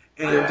that.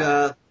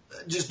 And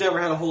just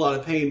never had a whole lot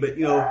of pain. But,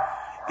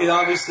 it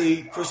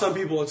obviously, for some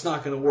people, it's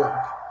not going to work.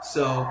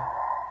 So.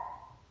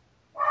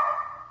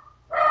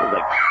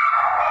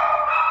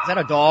 Is that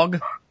a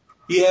dog?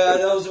 Yeah,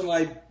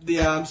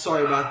 I'm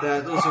sorry about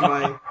that. Those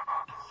are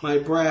my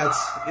brats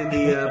in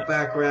the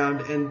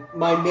background, and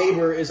my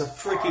neighbor is a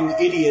freaking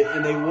idiot,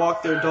 and they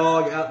walk their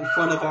dog out in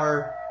front of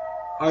our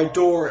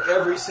door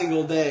every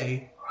single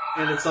day,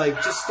 and it's like,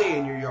 just stay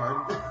in your yard.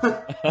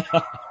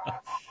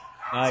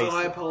 Nice. So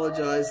I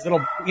apologize.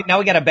 Now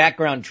we got a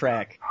background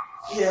track.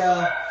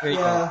 Yeah. There you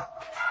go.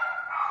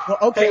 Well,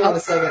 okay. Hang on a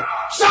second.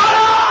 Shut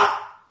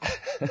up!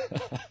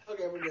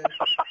 Okay, we're good.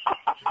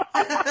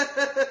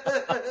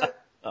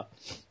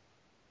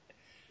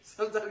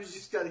 Sometimes you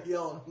just gotta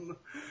yell at them.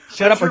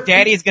 Shut up or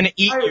Daddy's gonna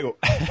eat you.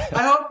 I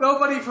hope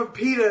nobody from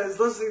PETA is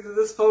listening to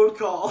this phone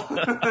call.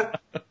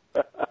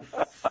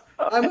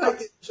 I might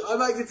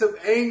get some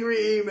angry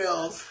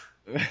emails.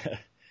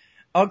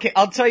 Okay,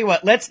 I'll tell you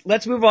what.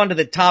 Let's move on to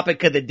the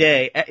topic of the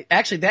day.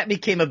 Actually, that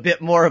became a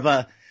bit more of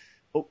a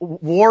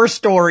war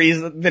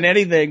stories than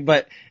anything.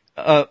 But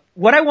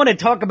what I want to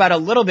talk about a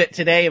little bit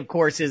today, of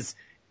course, is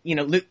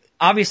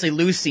obviously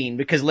leucine,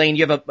 because Lane,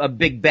 you have a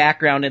big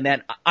background in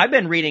that. I've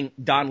been reading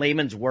Don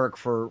Lehman's work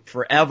for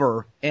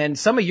forever, and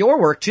some of your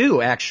work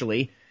too,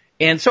 actually.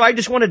 And so I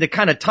just wanted to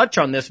kind of touch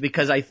on this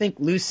because I think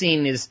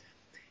leucine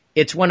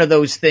it's one of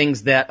those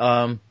things that,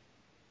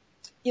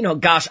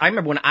 gosh, I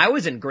remember when I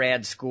was in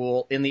grad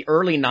school in the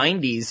early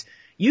 90s,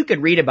 you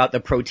could read about the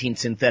protein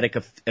synthetic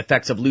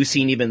effects of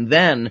leucine even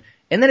then.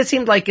 And then it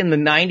seemed like in the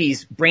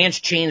 90s,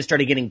 branched chains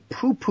started getting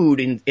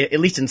poo-pooed, at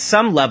least in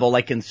some level,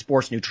 like in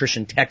sports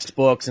nutrition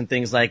textbooks and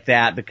things like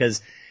that,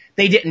 because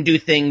they didn't do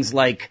things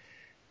like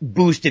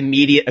boost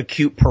immediate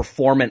acute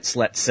performance,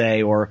 let's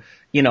say, or,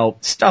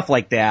 stuff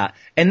like that.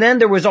 And then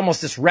there was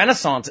almost this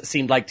renaissance, it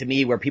seemed like to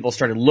me, where people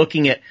started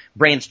looking at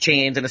branched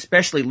chains and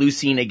especially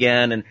leucine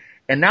again.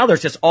 And now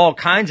there's just all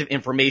kinds of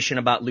information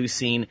about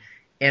leucine.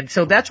 And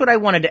so that's what I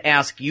wanted to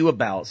ask you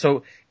about.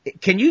 So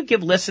can you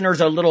give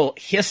listeners a little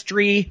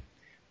history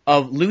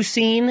of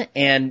leucine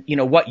and,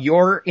 what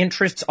your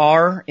interests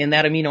are in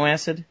that amino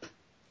acid?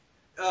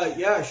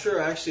 Yeah, sure.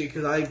 Actually,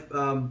 because I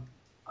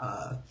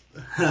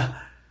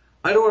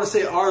don't want to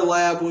say our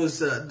lab was,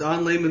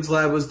 Don Lehman's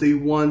lab was the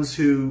ones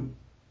who,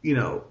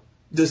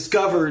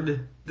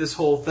 discovered this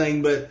whole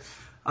thing. But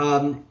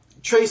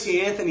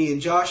Tracy Anthony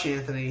and Josh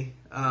Anthony,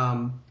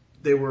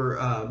 they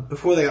were,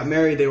 before they got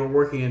married, they were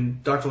working in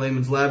Dr.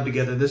 Lehman's lab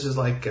together. This is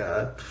like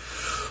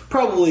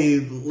probably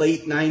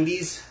late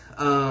 90s.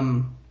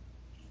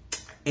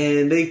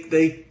 And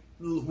they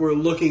were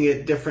looking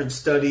at different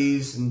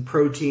studies and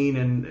protein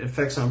and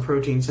effects on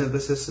protein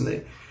synthesis, and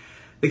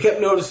they kept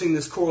noticing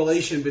this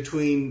correlation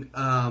between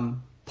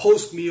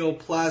post-meal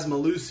plasma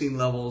leucine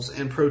levels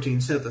and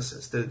protein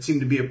synthesis, that it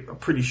seemed to be a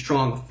pretty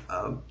strong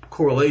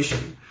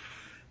correlation.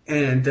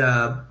 And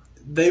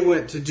they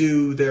went to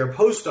do their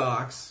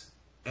postdocs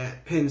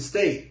at Penn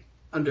State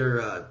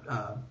under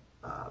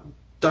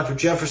Dr.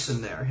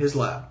 Jefferson there, his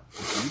lab.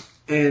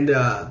 And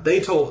they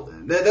told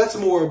that's a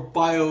more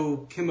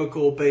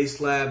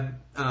biochemical-based lab.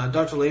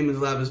 Dr. Lehman's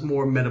lab is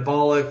more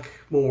metabolic,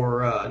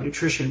 more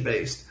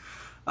nutrition-based.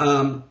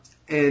 And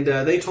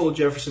they told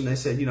Jefferson, they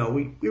said,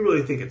 we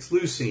really think it's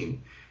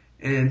leucine.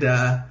 And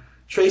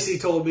Tracy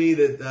told me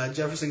that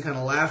Jefferson kind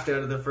of laughed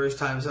at it the first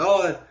time and said,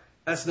 oh,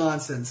 that's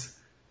nonsense.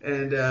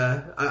 And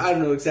I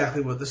don't know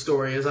exactly what the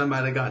story is. I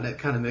might have gotten it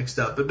kind of mixed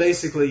up. But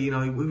basically, he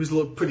was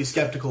pretty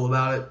skeptical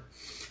about it.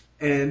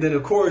 And then,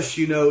 of course,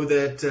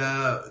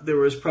 that there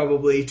was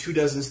probably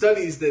 24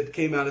 studies that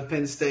came out of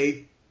Penn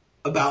State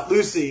about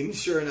leucine,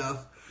 sure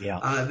enough,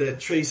 that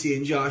Tracy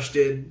and Josh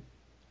did,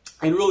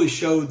 and really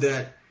showed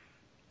that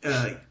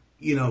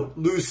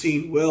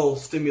leucine will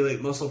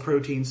stimulate muscle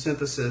protein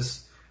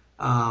synthesis.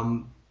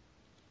 And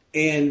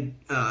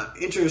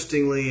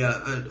interestingly,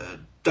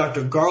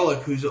 Dr. Garlick,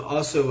 who's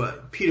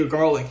also Peter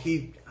Garlick,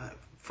 he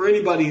for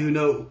anybody who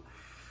knows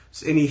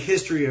any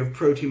history of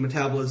protein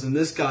metabolism,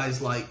 this guy's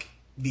like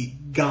the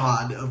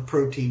god of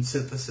protein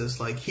synthesis.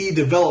 Like, he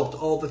developed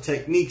all the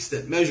techniques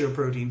that measure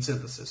protein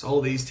synthesis,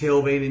 all these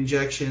tail vein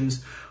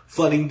injections,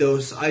 flooding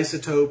dose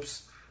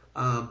isotopes.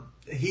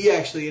 He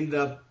actually ended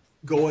up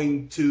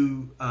going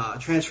to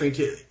transferring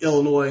to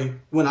Illinois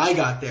when I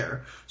got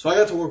there. So I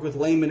got to work with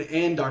Lehman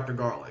and Dr.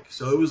 Garlick.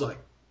 So it was like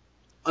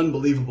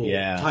unbelievable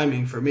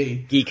timing for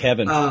me. Geek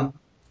heaven.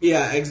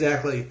 Yeah,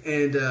 exactly.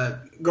 And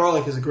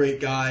Garlick is a great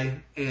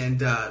guy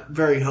and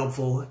very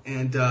helppful.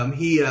 And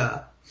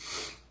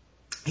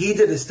he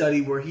did a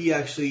study where he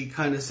actually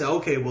kind of said,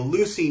 okay, well,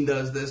 leucine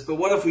does this, but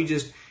what if we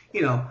just,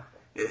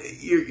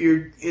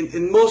 you're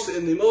in most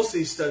of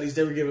these studies,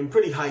 they were given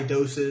pretty high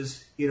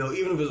doses, even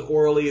if it was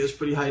orally, it was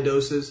pretty high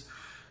doses.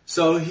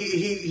 So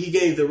he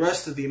gave the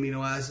rest of the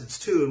amino acids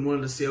too, and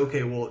wanted to see,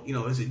 okay, well,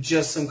 is it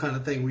just some kind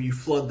of thing where you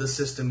flood the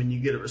system and you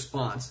get a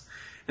response?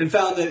 And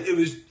found that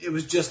it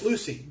was just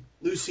leucine.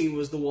 Leucine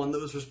was the one that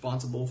was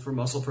responsible for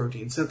muscle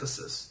protein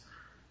synthesis.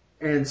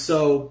 And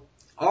so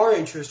our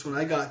interest when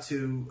I got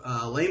to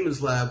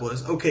Lehman's lab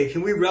was, okay,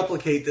 can we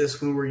replicate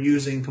this when we're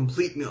using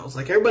complete meals?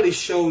 Like, everybody's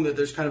shown that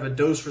there's kind of a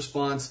dose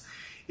response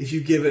if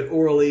you give it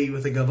orally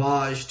with a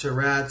gavage to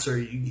rats, or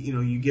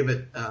you give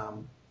it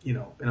in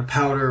a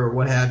powder or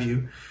what have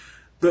you.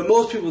 But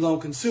most people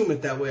don't consume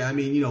it that way. I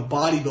mean,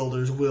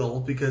 bodybuilders will,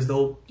 because they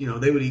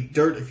would eat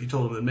dirt if you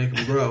told them it'd make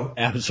them grow.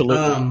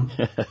 Absolutely.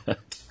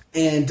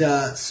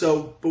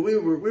 But we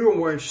were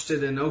more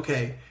interested in,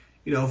 okay,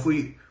 if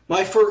we.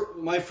 My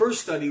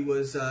first study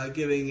was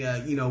giving,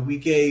 we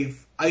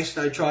gave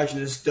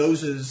isonitrogenous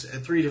doses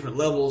at 3 different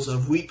levels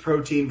of wheat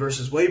protein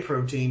versus whey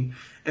protein,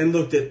 and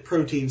looked at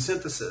protein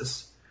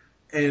synthesis,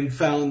 and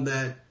found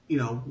that,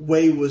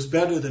 whey was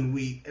better than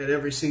wheat at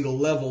every single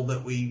level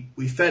that we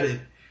fed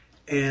it.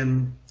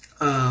 And,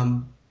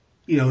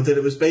 that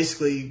it was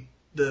basically,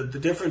 the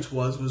difference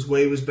was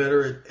whey was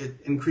better at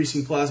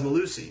increasing plasma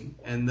leucine,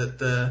 and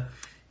that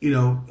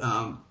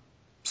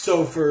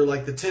so for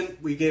like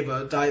we gave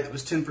a diet that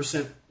was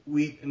 10%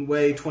 wheat and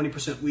whey,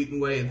 20% wheat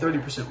and whey, and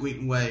 30% wheat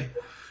and whey.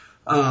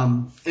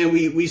 And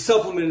we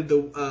supplemented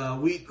the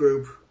wheat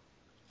group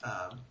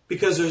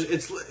because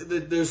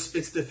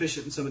it's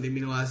deficient in some of the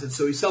amino acids.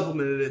 So we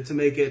supplemented it to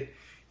make it,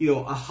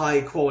 a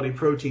high quality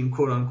protein,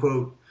 quote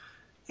unquote.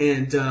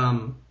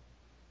 And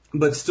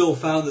but still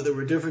found that there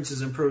were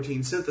differences in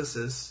protein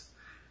synthesis.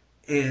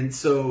 And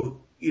so,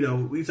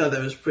 we thought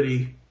that was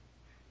pretty.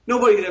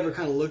 Nobody had ever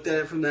kind of looked at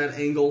it from that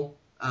angle.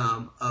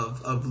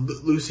 Of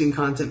leucine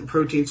content and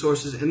protein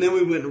sources. And then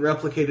we went and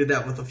replicated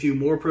that with a few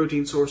more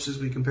protein sources.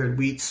 We compared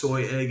wheat,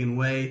 soy, egg, and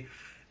whey,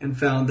 and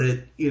found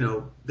that,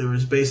 there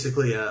was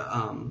basically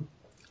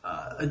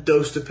a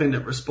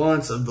dose-dependent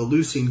response of the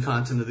leucine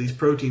content of these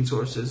protein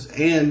sources.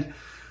 And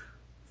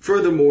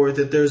furthermore,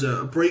 that there's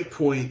a break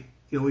point.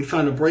 We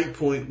found a break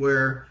point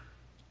where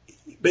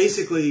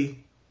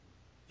basically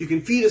you can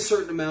feed a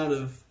certain amount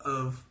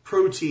of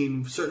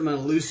protein, a certain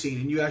amount of leucine,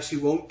 and you actually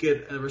won't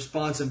get a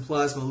response in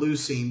plasma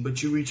leucine,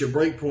 but you reach a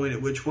break point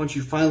at which once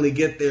you finally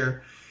get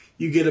there,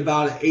 you get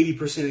about an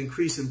 80%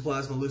 increase in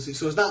plasma leucine.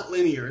 So it's not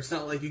linear. It's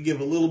not like you give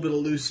a little bit of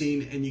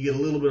leucine and you get a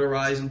little bit of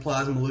rise in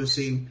plasma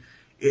leucine.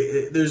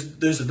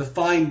 There's a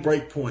defined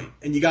break point,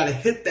 and you got to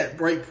hit that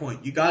break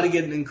point. You got to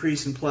get an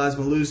increase in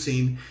plasma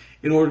leucine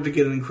in order to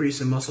get an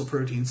increase in muscle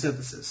protein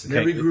synthesis. In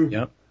every group,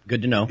 yep,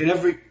 good to know. In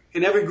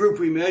every group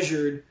we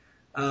measured,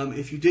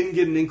 if you didn't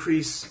get an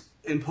increase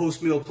in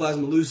post-meal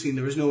plasma leucine,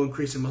 there was no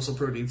increase in muscle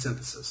protein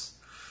synthesis.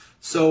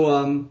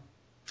 So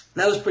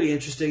that was pretty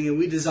interesting, and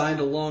we designed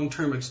a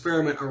long-term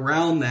experiment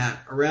around that,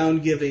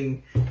 around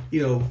giving,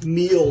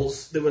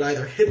 meals that would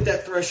either hit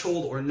that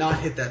threshold or not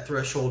hit that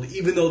threshold,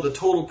 even though the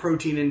total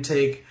protein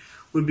intake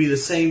would be the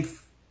same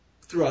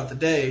throughout the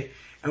day.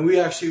 And we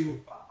actually,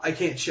 I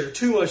can't share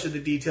too much of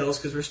the details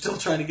because we're still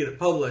trying to get it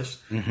published,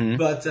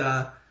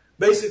 but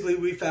basically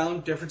we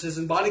found differences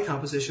in body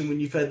composition when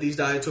you fed these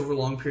diets over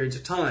long periods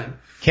of time.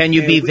 Can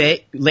you be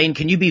vague, Lane?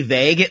 Can you be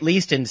vague at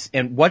least?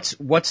 And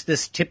what's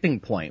this tipping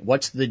point?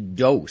 What's the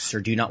dose,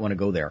 or do you not want to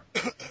go there?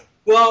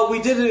 Well,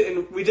 we did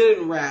it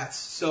in rats,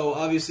 so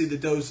obviously the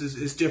dose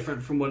is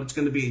different from what it's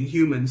going to be in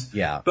humans.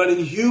 Yeah. But in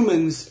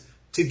humans,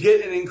 to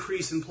get an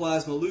increase in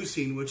plasma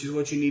leucine, which is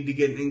what you need to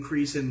get an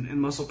increase in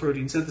muscle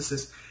protein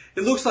synthesis,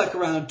 it looks like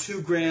around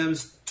 2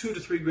 to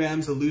 3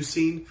 grams of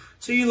leucine.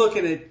 So you're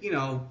looking at,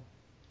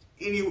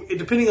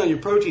 depending on your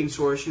protein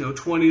source,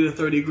 20 to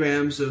 30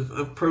 grams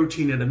of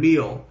protein at a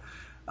meal.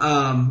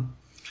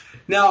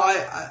 Now,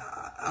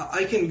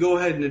 I can go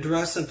ahead and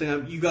address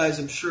something. You guys,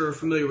 I'm sure, are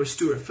familiar with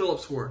Stuart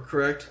Phillips' work,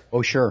 correct?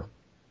 Oh, sure.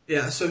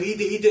 Yeah, so he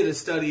did a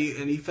study,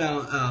 and he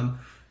found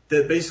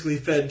that basically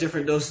fed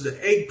different doses of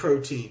egg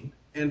protein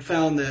and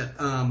found that,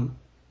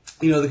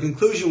 the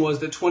conclusion was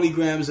that 20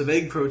 grams of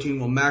egg protein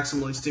will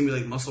maximally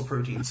stimulate muscle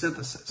protein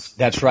synthesis.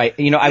 That's right.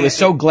 I was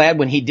so glad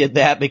when he did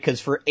that,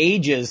 because for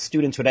ages,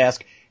 students would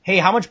ask, hey,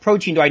 how much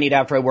protein do I need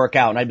after I work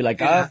out? And I'd be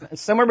like,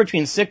 somewhere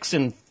between 6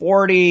 and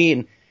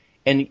 40.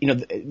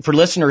 And for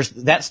listeners,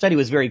 that study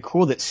was very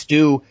cool that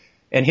Stu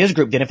and his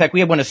group did. In fact, we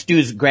had one of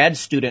Stu's grad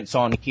students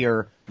on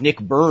here, Nick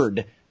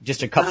Bird,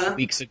 just a couple of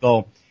weeks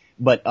ago.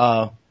 But,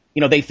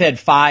 they fed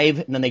 5,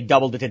 and then they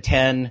doubled it to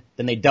 10,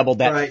 then they doubled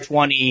that to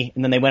 20,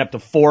 and then they went up to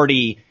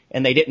 40,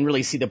 and they didn't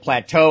really see the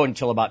plateau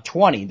until about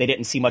 20. They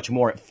didn't see much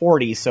more at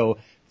 40. So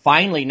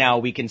finally now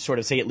we can sort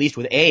of say, at least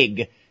with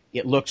egg,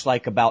 it looks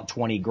like about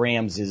 20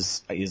 grams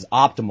is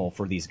optimal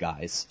for these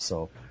guys.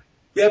 So.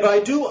 Yeah, but I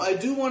do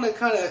want to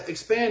kind of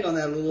expand on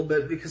that a little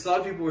bit, because a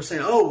lot of people were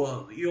saying, oh,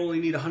 well, you only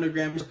need 100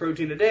 grams of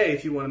protein a day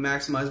if you want to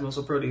maximize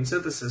muscle protein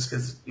synthesis,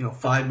 because,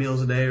 5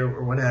 meals a day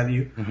or what have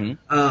you.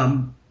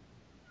 Mm-hmm.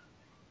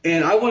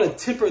 And I want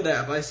to temper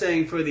that by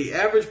saying for the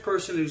average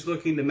person who's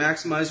looking to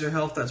maximize their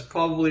health, that's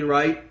probably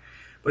right.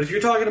 But if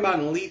you're talking about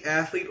an elite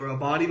athlete or a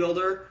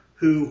bodybuilder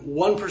who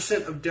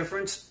 1% of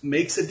difference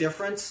makes a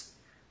difference,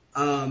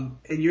 and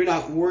you're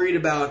not worried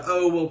about,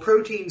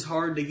 protein's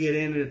hard to get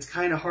in and it's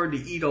kind of hard to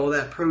eat all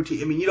that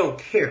protein. I mean, you don't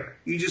care.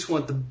 You just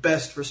want the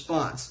best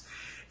response.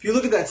 If you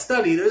look at that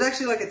study, there's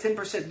actually like a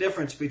 10%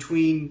 difference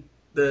between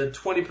the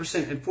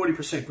 20% and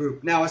 40%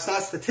 group. Now, it's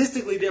not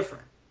statistically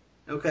different,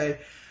 okay?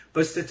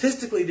 But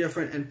statistically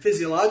different and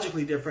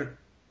physiologically different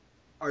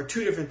are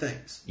two different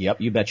things. Yep,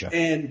 you betcha.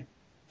 And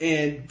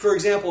for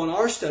example, in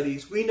our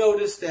studies, we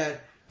noticed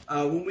that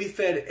when we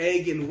fed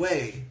egg and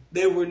whey,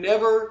 they were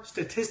never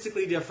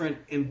statistically different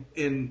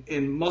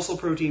in muscle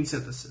protein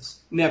synthesis.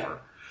 Never.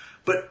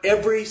 But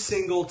every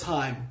single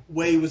time,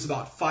 whey was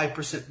about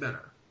 5%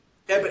 better.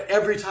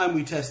 Every time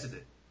we tested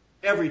it.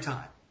 Every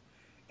time.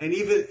 And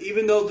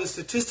even though the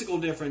statistical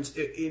difference,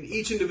 in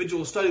each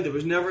individual study, there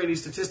was never any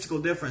statistical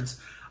difference,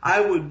 I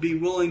would be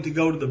willing to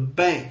go to the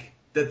bank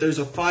that there's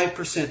a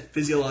 5%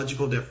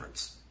 physiological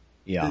difference.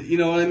 Yeah. You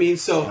know what I mean?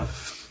 So,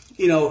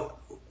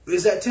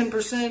 is that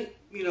 10%,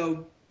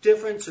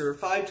 difference or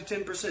 5 to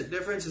 10%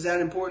 difference? Is that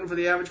important for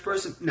the average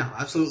person? No,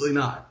 absolutely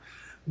not.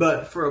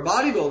 But for a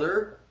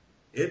bodybuilder,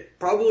 it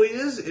probably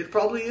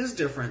is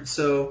different.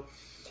 So,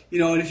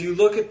 and if you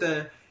look at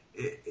the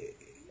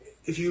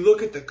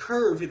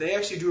curve, they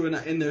actually drew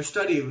in their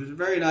study, it was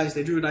very nice.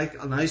 They drew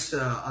a nice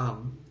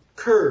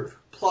curve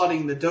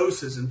plotting the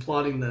doses and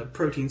plotting the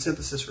protein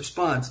synthesis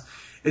response.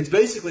 It's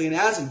basically an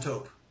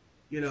asymptote.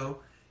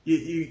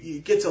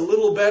 It gets a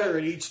little better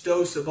at each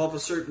dose above a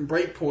certain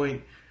break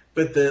point,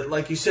 but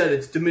like you said,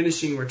 it's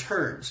diminishing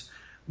returns.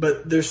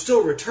 But there's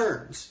still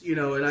returns,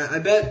 and I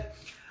bet,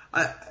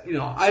 I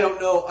don't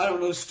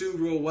know Stu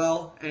real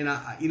well, and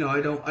I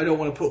don't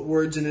want to put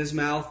words in his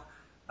mouth.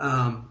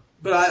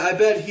 But I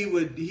bet he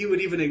would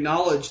even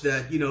acknowledge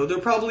that, there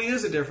probably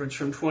is a difference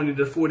from 20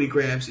 to 40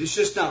 grams. It's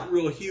just not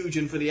real huge,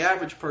 and for the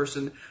average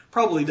person,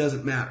 probably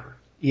doesn't matter.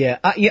 Yeah,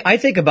 I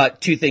think about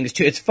two things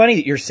too. It's funny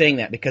that you're saying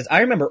that, because I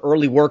remember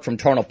early work from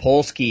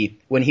Tarnopolsky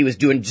when he was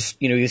doing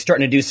he was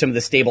starting to do some of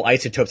the stable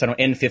isotopes,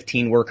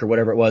 N15 work or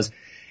whatever it was.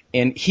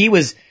 And he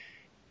was,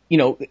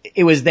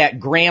 it was that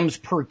grams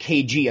per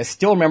kg. I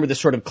still remember the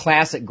sort of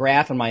classic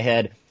graph in my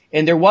head.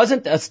 And there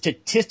wasn't a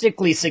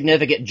statistically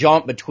significant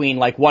jump between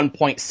like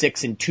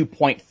 1.6 and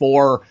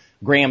 2.4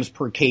 grams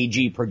per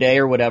kg per day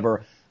or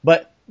whatever.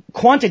 But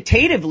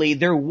quantitatively,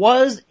 there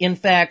was, in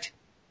fact,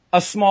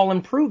 a small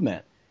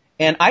improvement.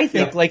 And I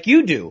think, like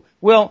you do,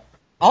 well,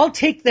 I'll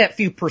take that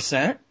few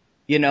percent.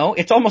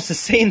 It's almost the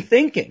same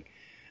thinking.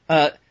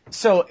 And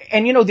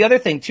the other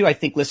thing too, I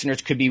think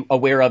listeners could be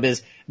aware of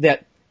is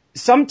that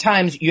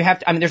sometimes you have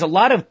to, there's a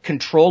lot of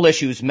control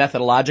issues,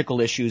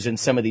 methodological issues in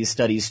some of these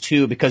studies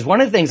too, because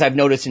one of the things I've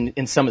noticed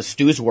in some of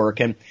Stu's work,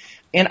 and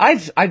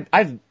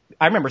I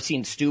remember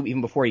seeing Stu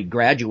even before he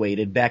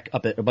graduated back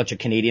up at a bunch of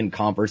Canadian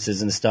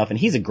conferences and stuff, and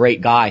he's a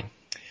great guy.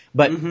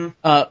 But,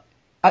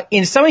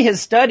 in some of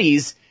his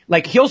studies,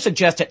 like he'll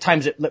suggest at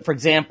times that, for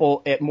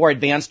example, at more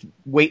advanced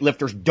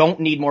weightlifters don't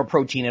need more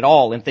protein at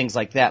all and things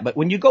like that. But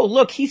when you go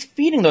look, he's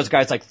feeding those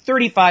guys like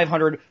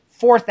 3,500,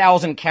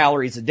 4,000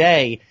 calories a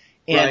day.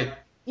 And,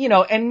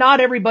 and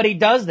not everybody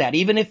does that,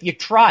 even if you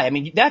try.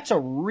 That's a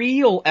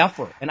real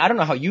effort. And I don't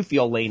know how you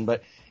feel, Lane,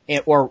 but,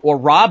 or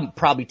Rob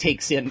probably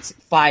takes in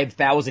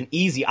 5,000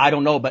 easy. I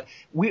don't know, but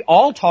we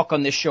all talk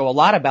on this show a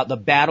lot about the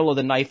battle of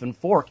the knife and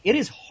fork. It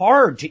is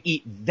hard to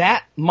eat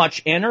that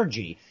much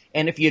energy.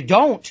 And if you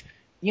don't,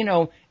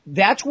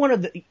 that's one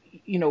of the,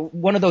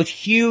 one of those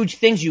huge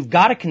things you've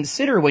got to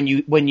consider when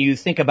you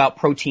think about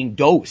protein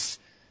dose.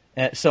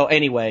 So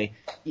anyway,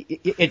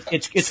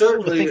 it's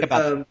cool to think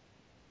about.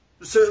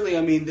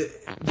 Certainly,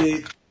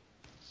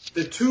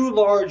 the two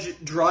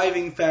large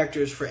driving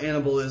factors for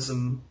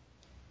anabolism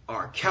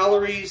are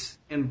calories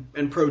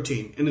and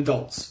protein in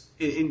adults.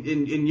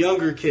 In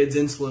younger kids,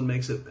 insulin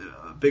makes a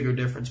bigger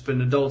difference, but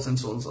in adults,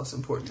 insulin's less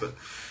important. But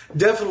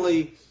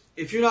definitely,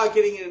 if you're not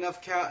getting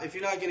enough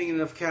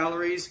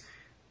calories,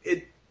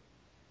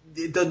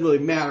 it doesn't really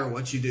matter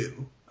what you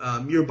do.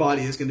 Your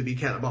body is going to be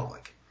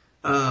catabolic.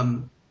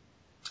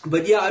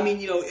 But yeah,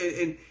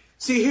 and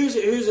see, here's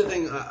the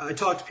thing I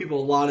talk to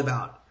people a lot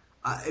about.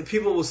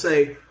 People will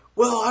say,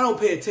 well, I don't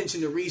pay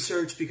attention to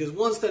research because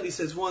one study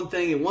says one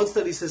thing and one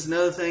study says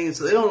another thing, and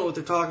so they don't know what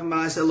they're talking about.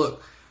 I say,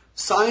 look,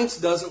 science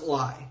doesn't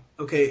lie.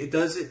 Okay,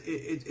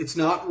 it's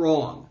not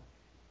wrong.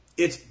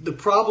 The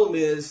problem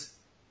is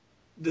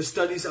the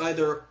studies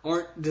either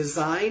aren't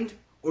designed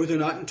or they're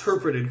not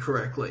interpreted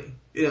correctly.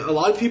 A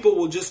lot of people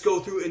will just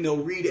go through and they'll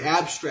read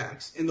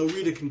abstracts and they'll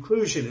read a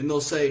conclusion and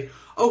they'll say,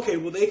 okay,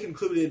 well, they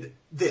concluded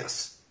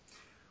this.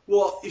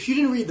 Well, if you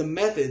didn't read the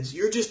methods,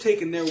 you're just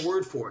taking their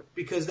word for it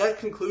because that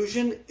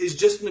conclusion is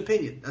just an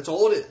opinion. That's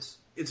all it is.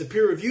 It's a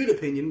peer-reviewed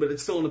opinion, but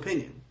it's still an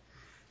opinion.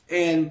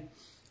 And,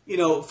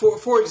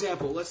 for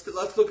example, let's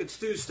look at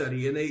Stu's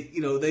study, and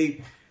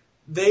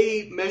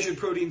they measured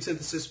protein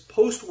synthesis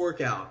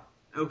post-workout,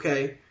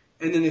 okay,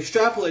 and then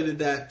extrapolated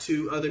that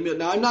to other meals.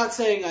 Now, I'm not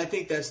saying I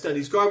think that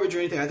study's garbage or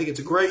anything. I think it's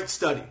a great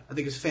study. I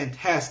think it's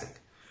fantastic.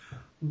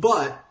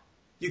 But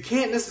you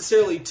can't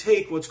necessarily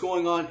take what's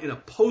going on in a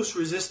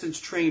post-resistance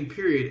train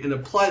period and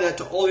apply that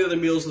to all the other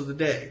meals of the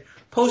day.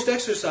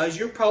 Post-exercise,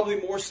 you're probably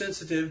more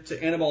sensitive to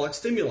anabolic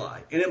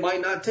stimuli, and it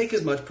might not take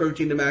as much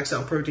protein to max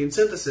out protein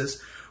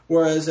synthesis,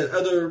 whereas at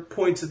other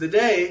points of the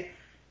day,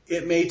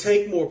 it may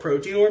take more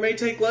protein or it may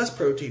take less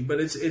protein. But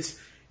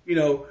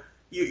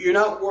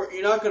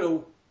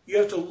you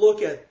have to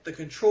look at the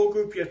control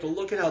group, you have to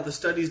look at how the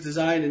study's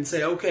designed and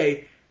say,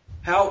 okay,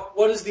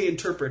 what is the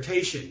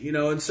interpretation?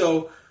 And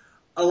so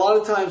a lot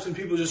of times when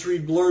people just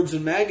read blurbs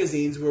in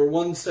magazines where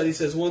one study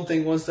says one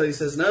thing, one study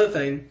says another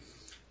thing,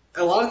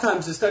 a lot of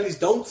times the studies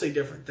don't say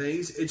different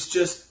things. It's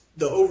just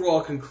the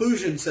overall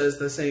conclusion says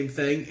the same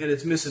thing and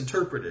it's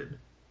misinterpreted.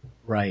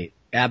 Right.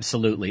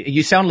 Absolutely.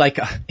 You sound like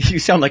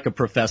a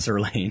professor,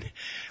 Lane.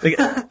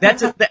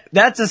 That's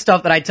the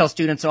stuff that I tell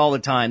students all the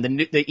time.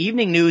 The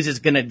evening news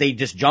is they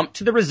just jump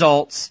to the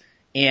results,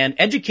 and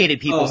educated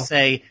people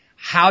say,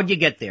 how'd you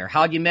get there?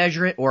 How'd you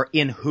measure it? Or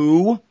in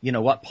who?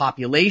 What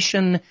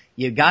population?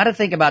 You gotta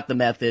think about the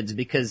methods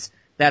because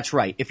that's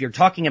right. If you're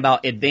talking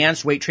about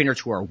advanced weight trainers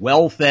who are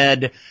well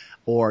fed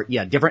or,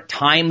 different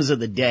times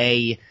of the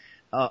day,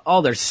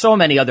 there's so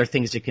many other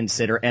things to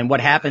consider. And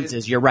what happens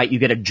is, you're right, you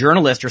get a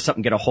journalist or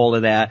something get a hold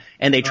of that,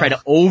 and they try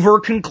to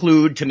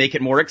over-conclude to make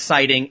it more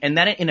exciting, and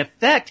that, in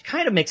effect,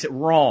 kind of makes it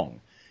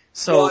wrong.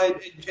 So,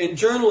 and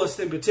journalists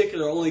in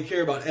particular only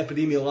care about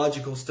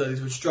epidemiological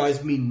studies, which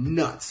drives me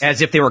nuts.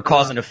 As if they were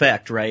cause and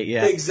effect, right?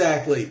 Yeah.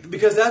 Exactly.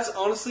 Because that's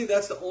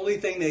the only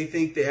thing they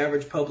think the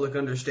average public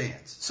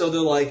understands. So they're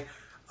like,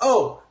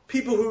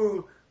 people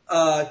who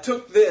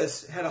took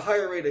this had a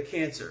higher rate of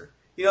cancer.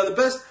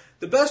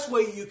 The best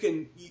way you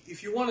can,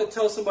 if you want to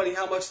tell somebody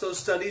how much those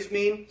studies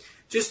mean,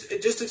 just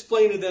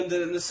explain to them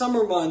that in the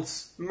summer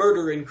months,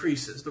 murder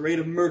increases, the rate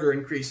of murder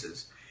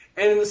increases.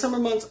 And in the summer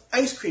months,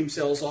 ice cream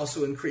sales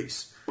also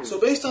increase. So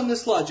based on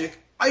this logic,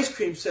 ice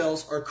cream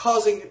sales are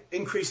causing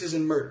increases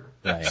in murder.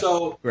 Right.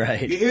 So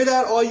you hear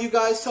that, all you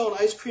guys selling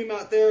ice cream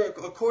out there,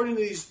 according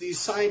to these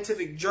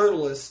scientific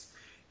journalists,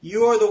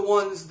 you are the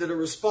ones that are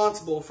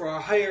responsible for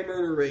our higher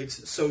murder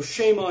rates, so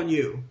shame on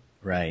you.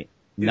 Right.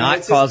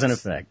 Not cause and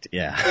effect,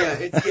 yeah.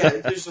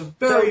 Yeah, there's a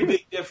very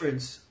big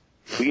difference.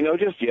 Well,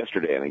 just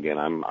yesterday, and again,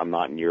 I'm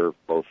not in your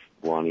both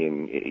Lonnie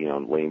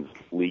and Lane's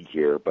league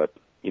here, but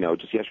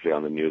just yesterday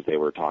on the news they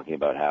were talking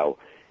about how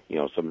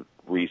some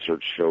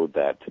research showed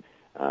that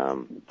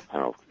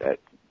at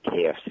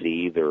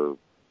KFC they're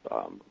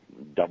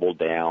Double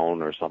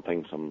Down or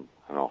something, some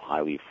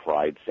highly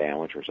fried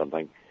sandwich or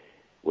something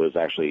was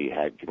actually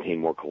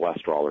contained more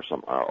cholesterol or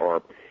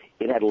or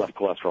it had less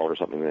cholesterol or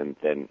something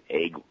than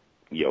egg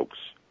yolks.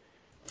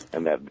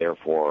 And that,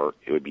 therefore,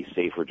 it would be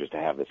safer just to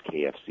have this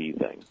KFC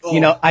thing.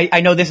 Oh.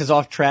 I know this is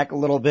off track a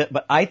little bit,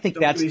 but I think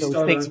that's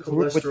those things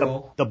with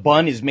the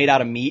bun is made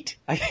out of meat.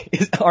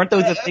 Aren't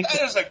those the things?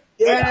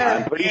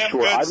 I'm pretty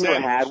sure. I've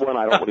never had one.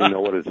 I don't really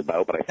know what it's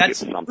about, but I think it's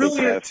something.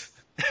 Brilliant.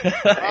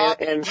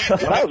 and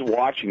when I was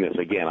watching this,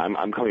 again,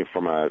 I'm coming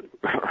from a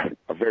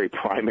very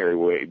primary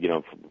way,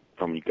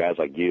 from you guys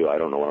like you. I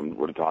don't know what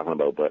we're talking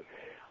about, but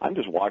I'm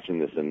just watching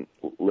this and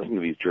listening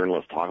to these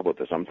journalists talk about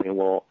this. I'm thinking,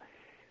 well,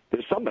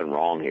 there's something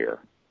wrong here.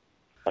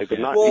 Like, there's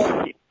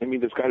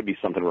got to be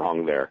something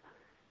wrong there.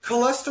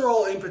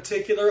 Cholesterol in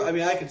particular,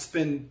 I could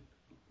spend,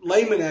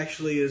 Layman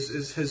actually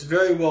has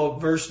very well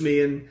versed me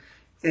in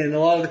a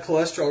lot of the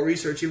cholesterol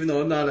research, even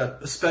though I'm not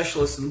a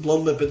specialist in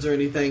blood lipids or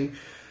anything.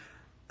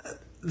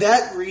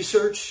 That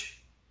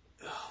research,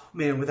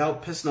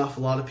 without pissing off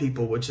a lot of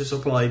people, which this will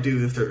probably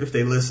do if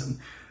they listen,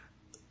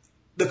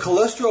 the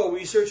cholesterol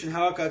research and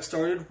how it got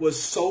started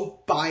was so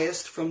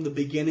biased from the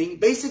beginning.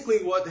 Basically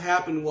what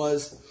happened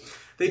was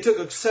they took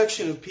a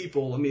section of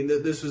people.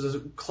 This was a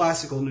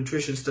classical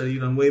nutrition study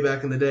done way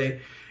back in the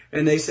day.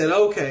 And they said,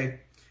 okay,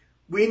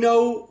 we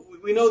know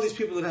these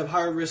people that have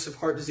higher risks of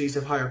heart disease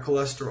have higher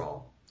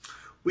cholesterol.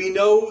 We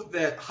know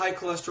that high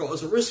cholesterol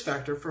is a risk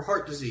factor for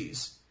heart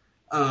disease.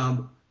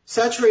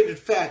 Saturated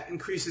fat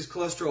increases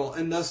cholesterol,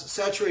 and thus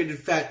saturated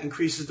fat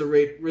increases the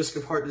risk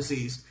of heart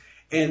disease.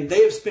 And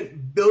they have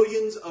spent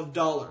billions of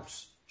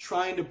dollars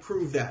trying to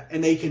prove that,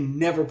 and they can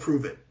never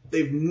prove it.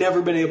 They've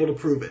never been able to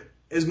prove it.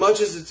 As much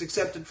as it's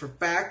accepted for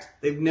fact,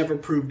 they've never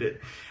proved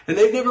it. And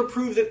they've never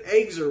proved that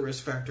eggs are a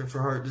risk factor for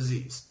heart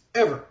disease,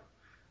 ever.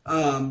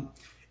 And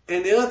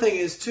the other thing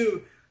is,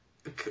 too,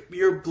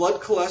 your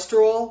blood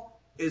cholesterol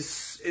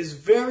is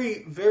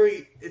very,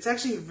 very, it's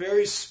actually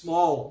very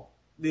small,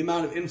 the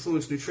amount of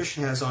influence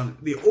nutrition has on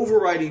it. The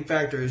overriding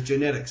factor is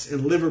genetics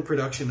and liver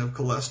production of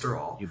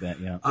cholesterol. You bet,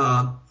 yeah.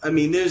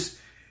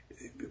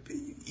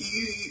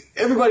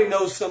 Everybody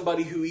knows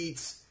somebody who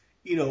eats,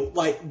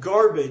 like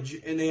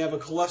garbage, and they have a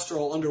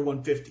cholesterol under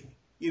 150.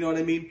 You know what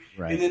I mean?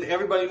 Right. And then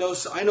everybody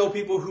knows, I know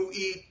people who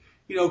eat,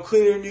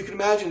 cleaner than you can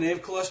imagine. They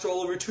have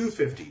cholesterol over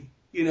 250.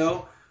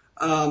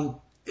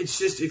 It's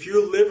just, if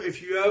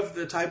you have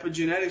the type of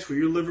genetics where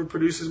your liver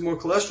produces more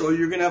cholesterol,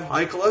 you're going to have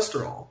high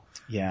cholesterol.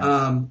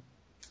 Yeah.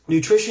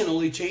 Nutrition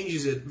only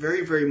changes it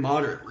very, very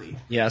moderately.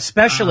 Yeah,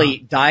 especially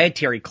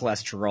dietary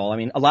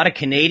cholesterol. A lot of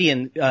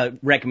Canadian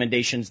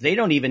recommendations, they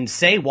don't even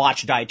say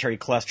watch dietary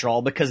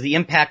cholesterol because the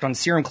impact on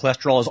serum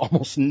cholesterol is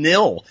almost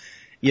nil.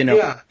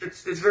 Yeah,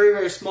 it's very,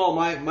 very small.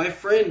 My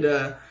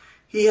friend,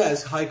 he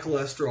has high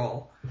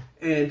cholesterol,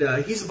 and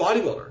he's a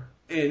bodybuilder,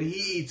 and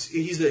he's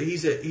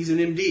an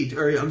MD,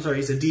 or I'm sorry,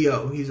 he's a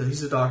DO.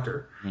 He's a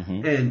doctor,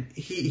 and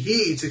he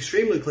eats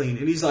extremely clean,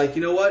 and he's like,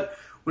 you know what?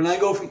 When I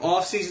go from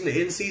off season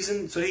to in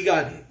season, so he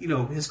got,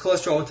 his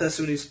cholesterol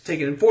tested when he's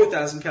taking in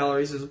 4,000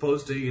 calories as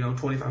opposed to,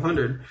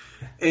 2,500,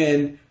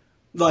 and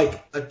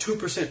like a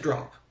 2%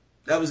 drop.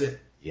 That was it.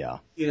 Yeah.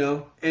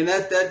 And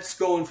that's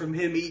going from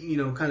him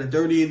eating, kind of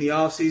dirty in the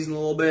off season a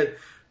little bit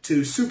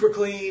to super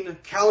clean,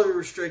 calorie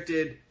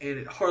restricted, and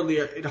it hardly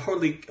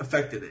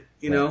affected it,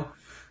 know?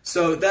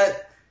 So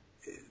that,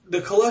 the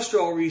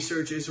cholesterol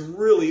research is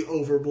really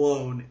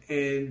overblown,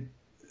 and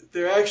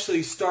they're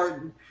actually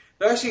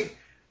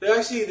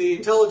the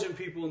intelligent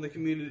people in the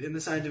community, in the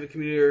scientific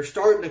community, are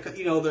starting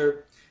to,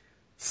 their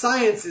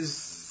science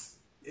is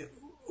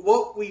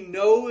what we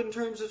know in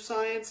terms of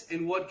science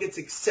and what gets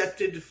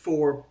accepted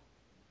for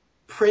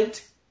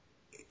print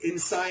in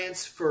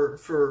science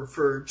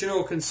for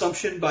general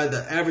consumption by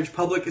the average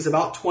public is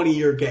about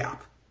 20-year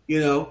gap,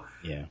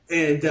 Yeah.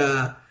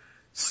 And,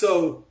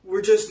 so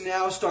we're just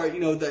now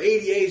the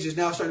ADA is just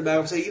now starting to back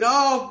up and say,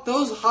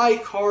 those high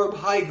carb,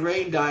 high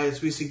grain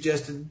diets we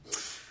suggested,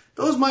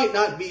 those might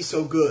not be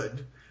so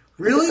good.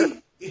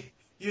 Really?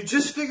 You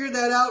just figured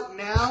that out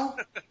now?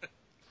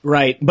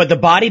 Right. But the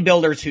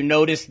bodybuilders who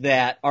noticed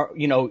that,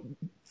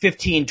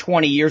 15,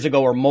 20 years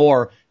ago or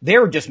more, they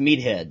were just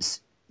meatheads,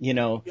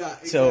 Yeah,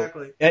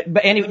 exactly. So,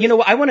 but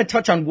anyway, I want to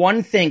touch on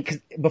one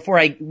thing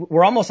before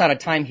we're almost out of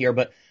time here,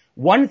 but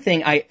one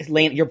thing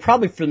Lane, you're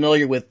probably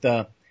familiar with,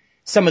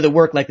 some of the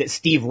work like that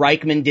Steve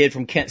Reichman did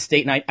from Kent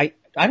State. And I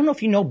don't know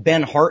if you know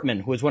Ben Hartman,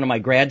 who was one of my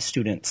grad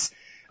students.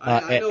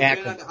 I know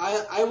Ben.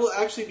 I will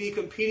actually be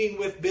competing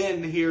with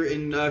Ben here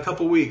in a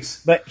couple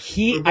weeks. But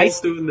we're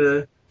both doing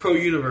the Pro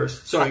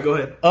Universe. Sorry, go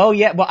ahead. Oh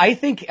yeah. Well, I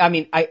think, I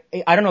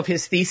don't know if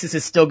his thesis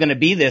is still going to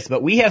be this,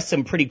 but we have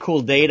some pretty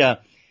cool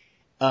data.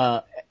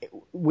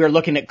 We're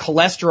looking at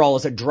cholesterol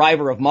as a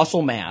driver of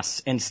muscle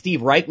mass, and Steve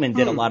Reichman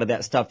did a lot of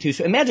that stuff too.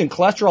 So imagine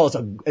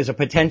cholesterol as a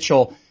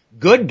potential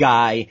good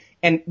guy.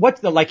 And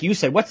like you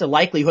said, what's the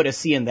likelihood of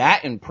seeing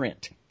that in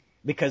print?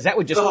 Because that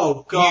would just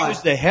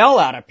use the hell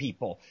out of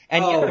people.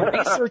 And the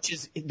research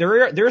is,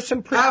 there's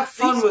some pretty... Have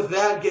fun with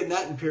that, getting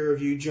that in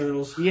peer-reviewed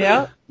journals.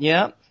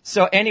 Yeah.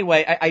 So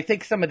anyway, I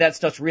think some of that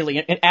stuff's really,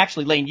 and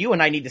actually, Lane, you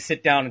and I need to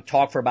sit down and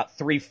talk for about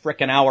 3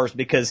 frickin' hours,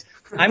 because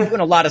I'm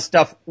doing a lot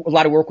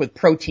of work with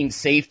protein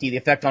safety, the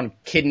effect on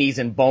kidneys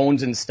and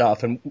bones and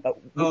stuff. And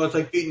it's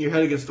like beating your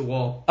head against the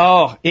wall.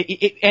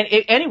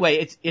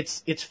 Anyway,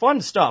 it's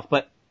fun stuff.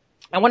 But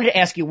I wanted to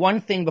ask you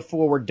one thing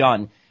before we're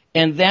done,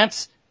 and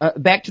that's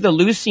back to the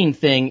leucine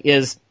thing.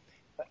 Is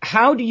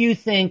how do you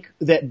think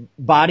that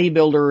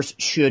bodybuilders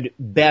should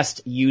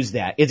best use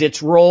that? Is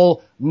its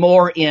role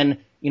more in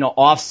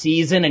off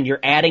season and you're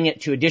adding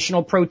it to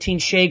additional protein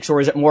shakes, or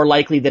is it more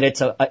likely that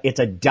it's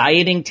a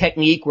dieting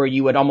technique where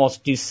you would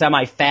almost do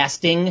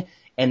semi-fasting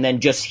and then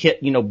just hit,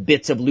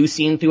 bits of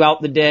leucine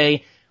throughout the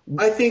day?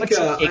 I think, what's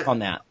your take on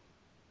that?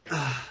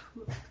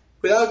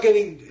 Without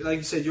getting, like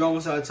you said, you're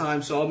almost out of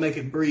time, so I'll make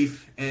it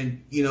brief,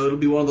 and, it'll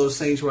be one of those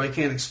things where I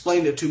can't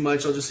explain it too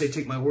much. I'll just say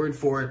take my word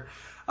for it.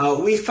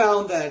 We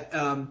found that,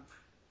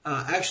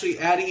 actually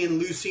adding in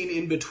leucine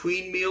in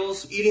between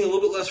meals, eating a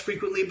little bit less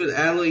frequently, but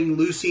adding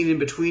leucine in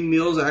between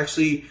meals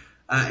actually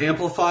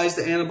amplifies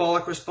the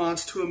anabolic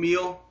response to a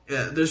meal.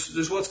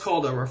 There's what's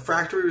called a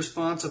refractory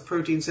response of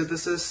protein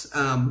synthesis.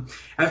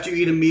 After you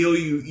eat a meal,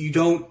 you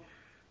don't...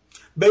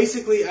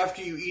 Basically,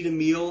 after you eat a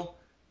meal,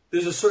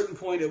 there's a certain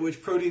point at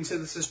which protein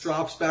synthesis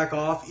drops back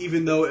off,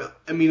 even though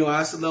amino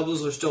acid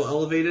levels are still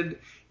elevated.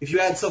 If you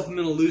add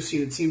supplemental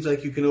leucine, it seems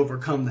like you can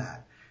overcome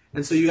that.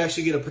 And so you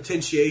actually get a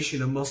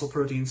potentiation of muscle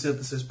protein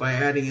synthesis by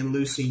adding in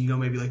leucine,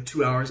 maybe like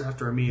 2 hours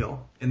after a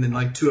meal, and then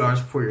like 2 hours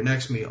before your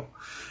next meal.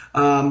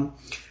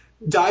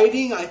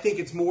 Dieting, I think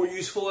it's more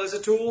useful as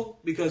a tool,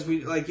 because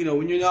when you're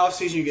in the off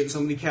season, you're getting so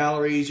many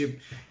calories, you're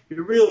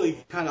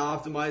really kind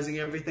of optimizing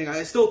everything.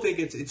 I still think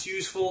it's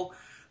useful,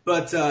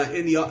 but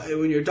when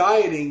you're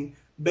dieting,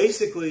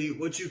 basically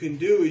what you can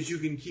do is you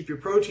can keep your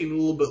protein a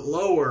little bit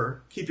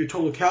lower, keep your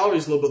total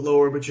calories a little bit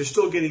lower, but you're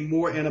still getting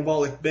more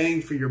anabolic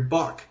bang for your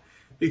buck.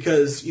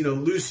 Because,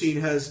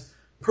 leucine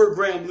per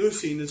gram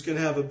leucine is going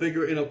to have a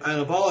bigger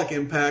anabolic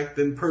impact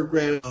than per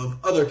gram of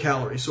other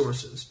calorie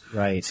sources.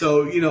 Right.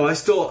 So,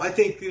 I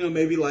think,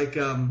 maybe like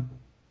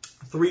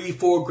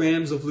 3-4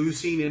 grams of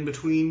leucine in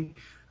between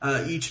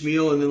each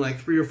meal, and then like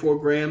 3 or 4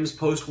 grams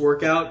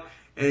post-workout,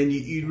 and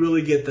you'd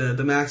really get the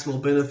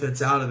maximal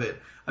benefits out of it.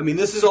 I mean,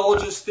 this is all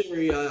just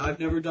theory. I've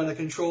never done a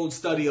controlled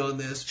study on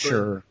this. But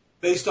sure.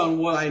 Based on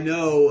what I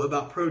know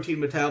about protein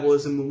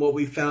metabolism and what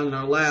we found in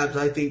our labs,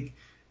 I think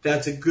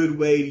that's a good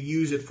way to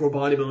use it for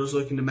bodybuilders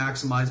looking to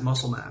maximize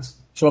muscle mass.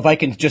 So if I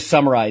can just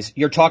summarize,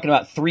 you're talking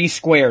about 3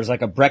 squares,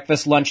 like a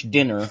breakfast, lunch,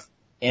 dinner,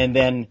 and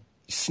then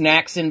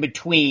snacks in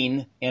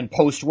between and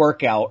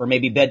post-workout, or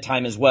maybe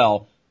bedtime as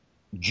well,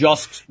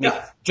 just 2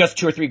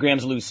 or 3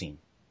 grams of leucine.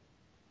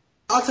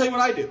 I'll tell you what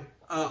I do.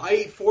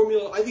 I eat 4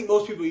 meals. I think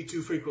most people eat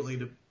too frequently,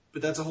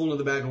 but that's a whole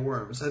other bag of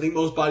worms. I think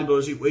most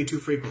bodybuilders eat way too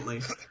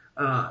frequently,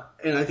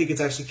 and I think it's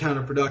actually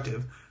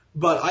counterproductive.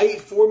 But I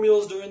eat 4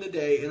 meals during the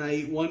day, and I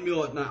eat 1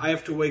 meal at night. I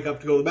have to wake up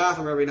to go to the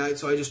bathroom every night,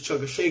 so I just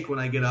chug a shake when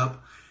I get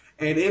up.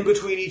 And in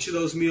between each of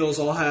those meals,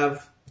 I'll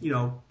have,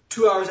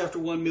 2 hours after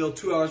one meal,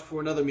 2 hours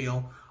before another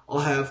meal, I'll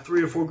have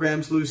 3 or 4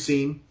 grams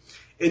leucine.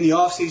 In the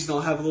off season,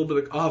 I'll have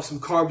I'll have some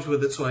carbs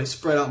with it, so I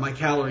spread out my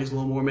calories a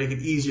little more, make it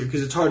easier,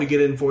 because it's hard to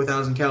get in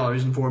 4,000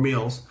 calories in 4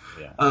 meals.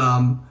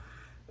 Yeah.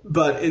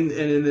 But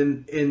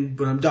when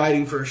I'm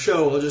dieting for a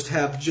show, I'll just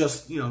have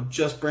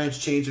just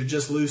branched chains or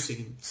just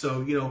leucine.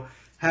 So,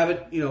 have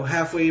it,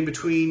 halfway in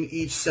between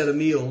each set of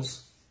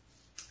meals.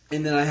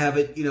 And then I have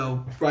it,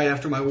 right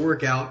after my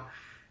workout.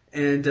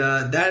 And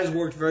that has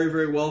worked very,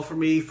 very well for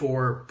me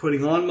for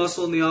putting on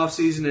muscle in the off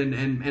season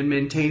and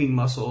maintaining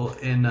muscle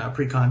in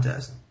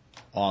pre-contest.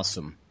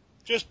 Awesome.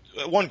 Just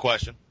one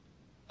question.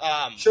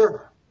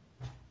 Sure.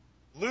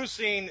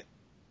 Leucine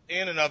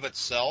in and of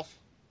itself,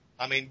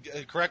 I mean,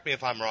 correct me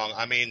if I'm wrong.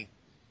 I mean,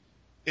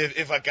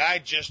 if a guy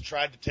just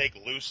tried to take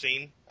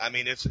leucine, I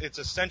mean, it's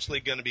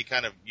essentially going to be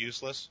kind of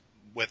useless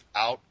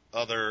without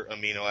other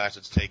amino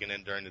acids taken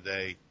in during the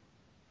day,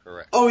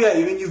 correct? Oh yeah,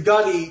 you've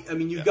got to eat.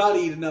 Got to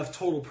eat enough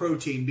total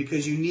protein,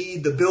 because you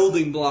need the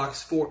building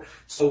blocks for.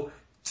 So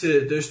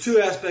there's 2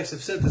 aspects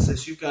of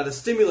synthesis. You've got to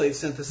stimulate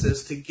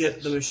synthesis to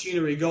get the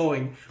machinery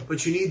going,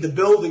 but you need the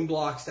building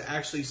blocks to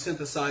actually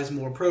synthesize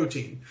more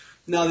protein.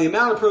 Now, the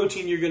amount of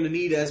protein you're going to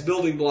need as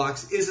building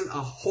blocks isn't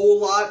a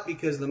whole lot,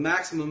 because the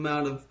maximum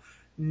amount of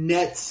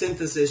net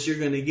synthesis you're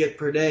going to get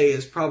per day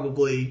is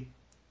probably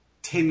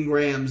 10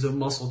 grams of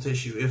muscle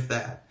tissue,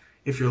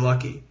 if you're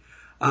lucky.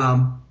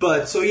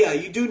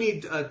 You do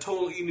need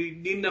you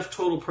need enough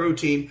total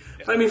protein.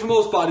 But for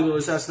most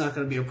bodybuilders, that's not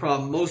going to be a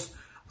problem.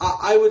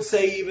 I would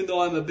say, even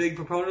though I'm a big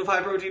proponent of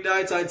high protein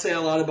diets, I'd say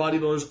a lot of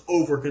bodybuilders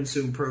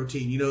overconsume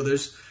protein.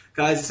 There's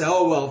guys that say,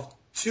 oh, well,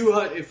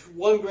 if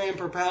 1 gram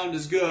per pound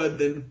is good,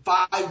 then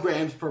 5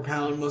 grams per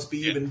pound must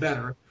be even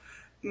better.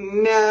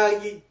 Nah,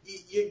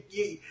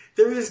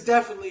 there is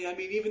definitely, I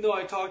mean, even though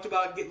I talked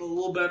about getting a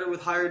little better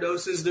with higher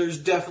doses, there's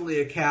definitely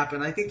a cap.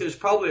 And I think there's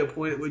probably a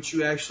point at which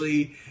you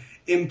actually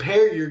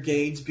impair your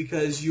gains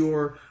because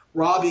you're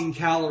robbing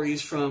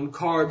calories from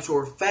carbs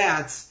or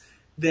fats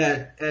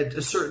that at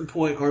a certain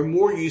point are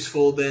more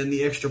useful than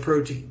the extra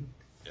protein.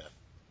 Yeah.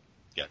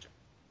 Gotcha.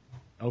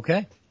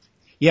 Okay.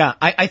 Yeah,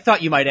 I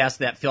thought you might ask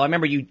that, Phil. I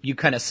remember you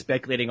kind of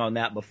speculating on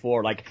that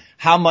before, like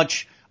how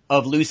much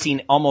of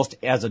leucine almost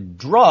as a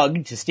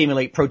drug to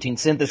stimulate protein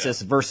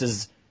synthesis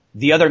versus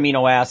the other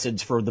amino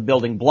acids for the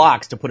building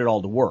blocks to put it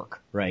all to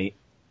work, right?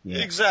 Yeah.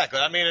 Exactly.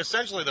 I mean,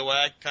 essentially the way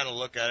I kind of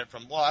look at it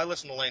I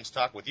listened to Lane's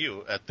talk with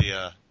you at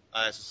the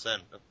ISSN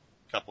a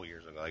couple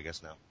years ago, I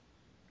guess now.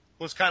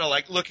 It was kind of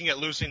like looking at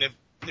leucine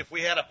if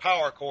we had a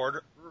power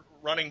cord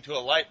running to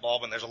a light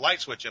bulb and there's a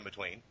light switch in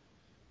between.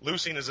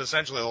 Leucine is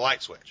essentially the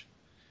light switch.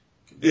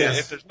 Yes.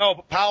 If there's no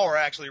power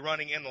actually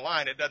running in the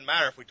line, it doesn't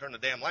matter if we turn the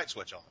damn light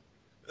switch on.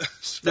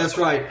 That's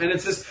right, and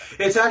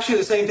it's actually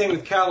the same thing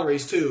with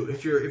calories too.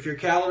 If your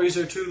calories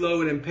are too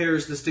low, it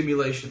impairs the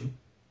stimulation.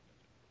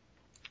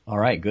 All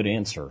right, good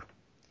answer.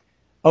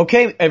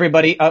 Okay,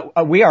 everybody,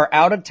 we are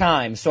out of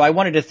time, so I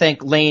wanted to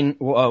thank Lane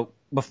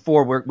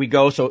before we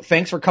go. So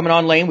thanks for coming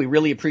on, Lane. We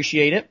really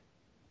appreciate it.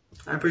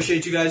 I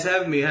appreciate you guys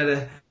having me. I had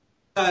a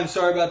time.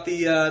 Sorry about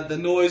the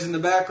noise in the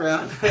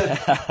background.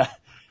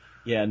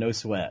 Yeah, no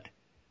sweat.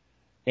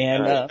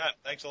 And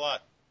thanks a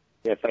lot.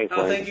 Yeah, thanks.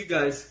 Oh, Lane. thank you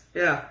guys.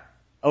 Yeah.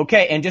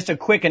 Okay, and just a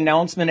quick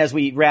announcement as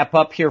we wrap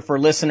up here for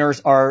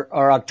listeners.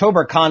 Our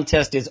October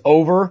contest is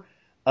over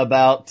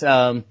about,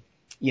 send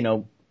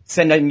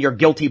in your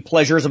guilty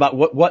pleasures about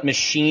what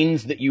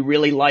machines that you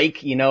really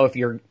like. If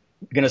you're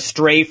going to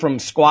stray from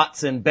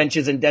squats and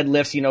benches and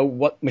deadlifts,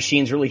 what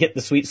machines really hit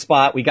the sweet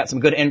spot. We got some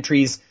good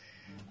entries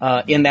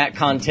in that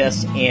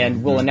contest,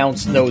 and we'll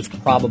announce those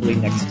probably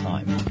next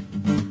time.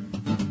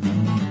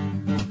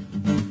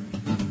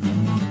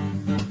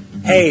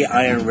 Hey,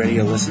 Iron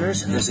Radio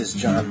listeners, this is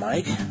John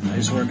Mike. I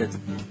just wanted to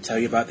tell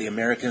you about the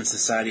American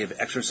Society of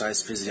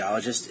Exercise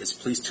Physiologists is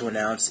pleased to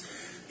announce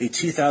the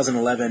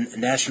 2011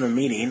 national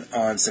meeting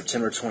on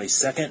September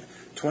 22nd,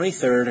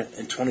 23rd,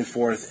 and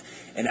 24th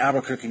in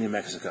Albuquerque, New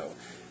Mexico.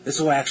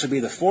 This will actually be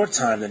the fourth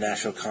time the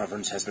national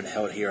conference has been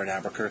held here in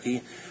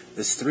Albuquerque.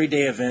 This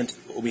 3-day event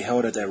will be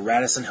held at the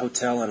Radisson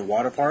Hotel and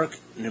Water Park,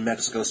 New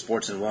Mexico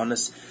Sports and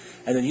Wellness,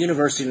 and the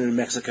University of New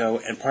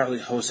Mexico, and partly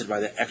hosted by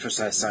the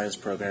Exercise Science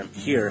Program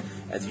here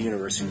at the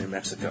University of New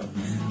Mexico.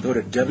 Go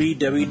to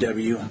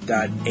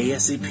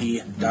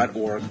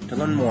www.ascp.org to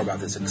learn more about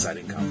this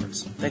exciting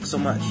conference. Thanks so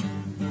much.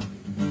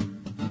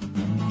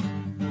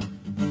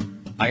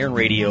 Iron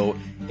Radio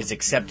is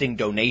accepting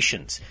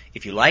donations.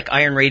 If you like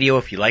Iron Radio,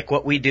 if you like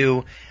what we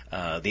do,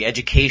 the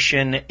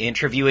education,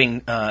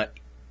 interviewing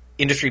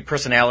industry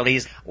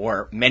personalities,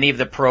 or many of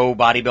the pro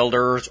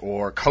bodybuilders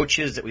or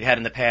coaches that we've had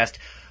in the past,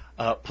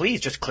 please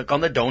just click on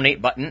the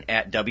donate button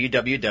at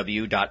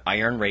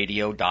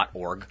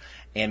www.ironradio.org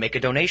and make a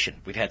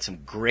donation. We've had some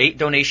great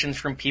donations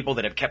from people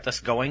that have kept us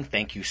going.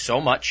 Thank you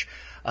so much.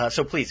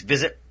 So please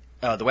visit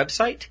the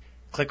website,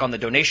 click on the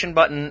donation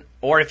button,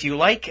 or if you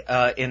like,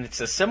 and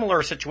it's a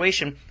similar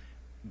situation,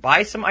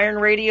 buy some Iron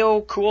Radio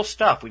cool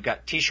stuff. We've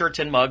got T-shirts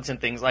and mugs and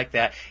things like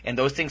that, and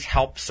those things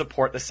help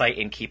support the site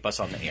and keep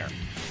us on the air.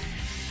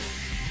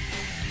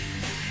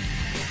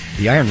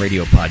 The Iron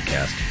Radio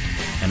podcast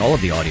and all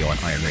of the audio on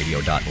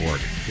ironradio.org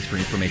is for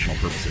informational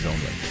purposes only.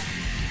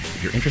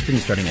 If you're interested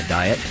in starting a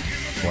diet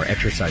or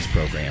exercise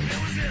program,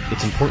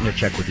 it's important to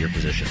check with your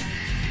physician.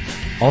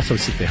 Also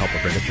seek the help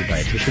of registered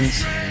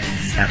dietitians,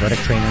 athletic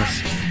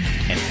trainers,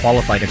 and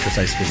qualified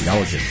exercise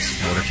physiologists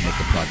in order to make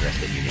the progress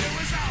that you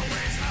need.